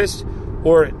therapist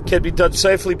or can be done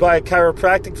safely by a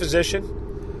chiropractic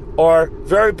physician, are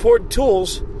very important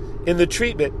tools in the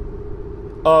treatment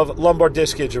of lumbar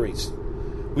disc injuries.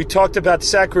 We talked about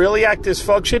sacroiliac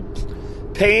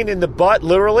dysfunction, pain in the butt,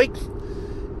 literally,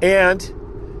 and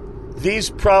these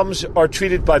problems are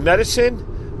treated by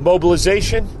medicine,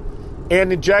 mobilization,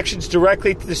 and injections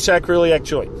directly to the sacroiliac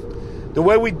joint. The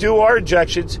way we do our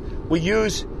injections, we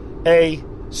use a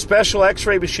special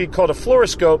x-ray machine called a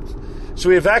fluoroscope, so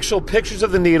we have actual pictures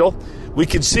of the needle. We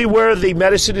can see where the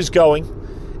medicine is going,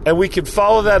 and we can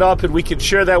follow that up, and we can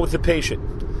share that with the patient.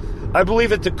 I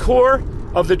believe at the core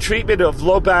of the treatment of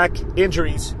low back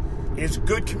injuries is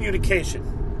good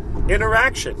communication,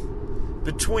 interaction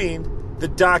between the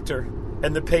doctor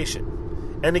and the patient.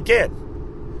 And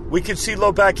again, we can see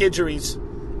low back injuries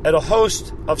at a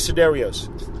host of scenarios.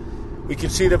 We can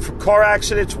see them from car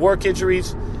accidents, work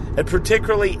injuries, and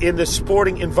particularly in the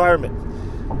sporting environment.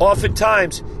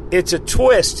 Oftentimes, it's a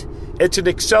twist, it's an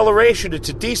acceleration, it's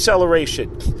a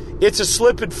deceleration, it's a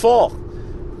slip and fall.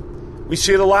 We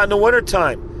see it a lot in the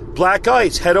wintertime. Black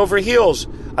ice, head over heels,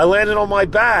 I landed on my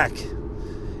back.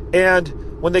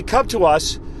 And when they come to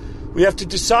us, we have to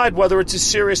decide whether it's a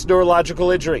serious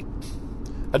neurological injury.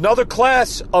 Another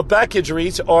class of back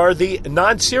injuries are the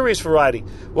non-serious variety,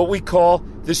 what we call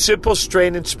the simple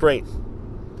strain and sprain.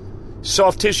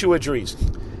 Soft tissue injuries.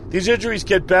 These injuries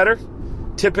get better,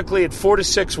 typically in 4 to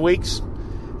 6 weeks.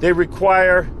 They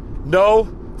require no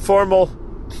formal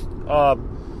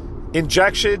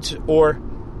injections or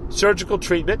surgical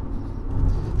treatment.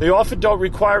 They often don't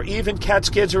require even CAT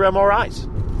scans or MRIs.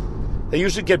 They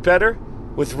usually get better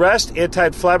with rest,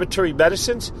 anti-inflammatory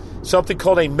medicines, something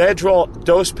called a Medrol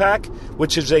dose pack,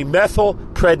 which is a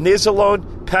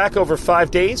methylprednisolone pack over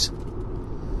 5 days,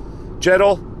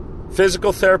 gentle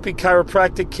physical therapy,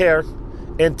 chiropractic care,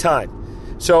 and time.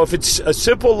 So if it's a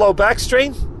simple low back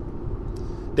strain,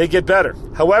 they get better.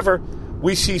 However,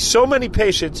 we see so many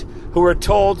patients who are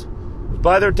told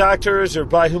by their doctors or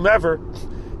by whomever,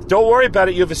 don't worry about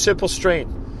it, you have a simple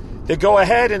strain. They go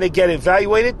ahead and they get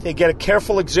evaluated. They get a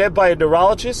careful exam by a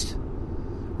neurologist.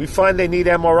 We find they need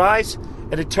MRIs,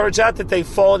 and it turns out that they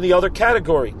fall in the other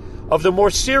category of the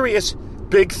more serious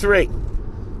big three.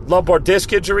 Lumbar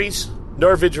disc injuries,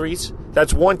 nerve injuries,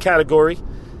 that's one category.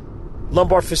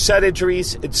 Lumbar facet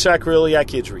injuries, and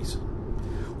sacroiliac injuries.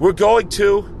 We're going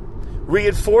to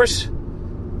reinforce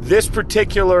this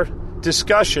particular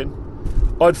discussion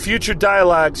on future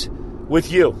dialogues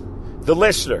with you, the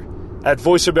listener, at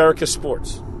Voice America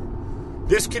Sports.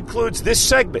 This concludes this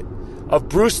segment of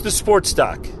Bruce the Sports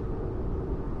Doc.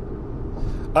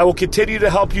 I will continue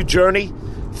to help you journey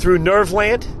through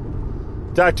Nerveland,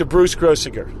 Dr. Bruce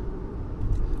Grossinger.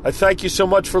 I thank you so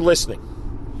much for listening.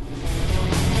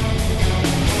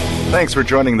 Thanks for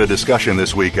joining the discussion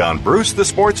this week on Bruce the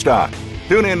Sports Doc.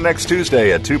 Tune in next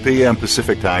Tuesday at 2 p.m.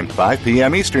 Pacific Time, 5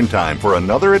 p.m. Eastern Time for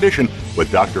another edition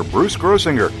with Dr. Bruce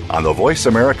Grossinger on the Voice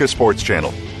America Sports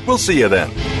Channel. We'll see you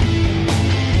then.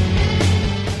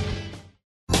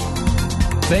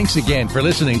 Thanks again for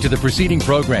listening to the preceding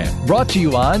program brought to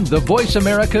you on the Voice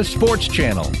America Sports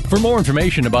Channel. For more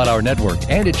information about our network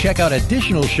and to check out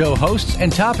additional show hosts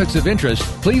and topics of interest,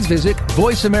 please visit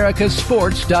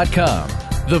voiceamericasports.com.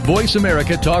 The Voice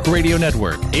America Talk Radio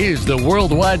Network is the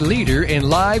worldwide leader in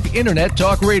live Internet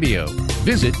talk radio.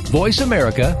 Visit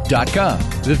voiceamerica.com.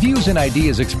 The views and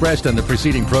ideas expressed on the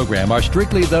preceding program are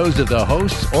strictly those of the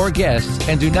hosts or guests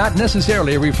and do not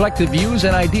necessarily reflect the views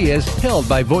and ideas held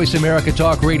by Voice America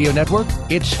Talk Radio Network,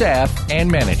 its staff,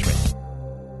 and management.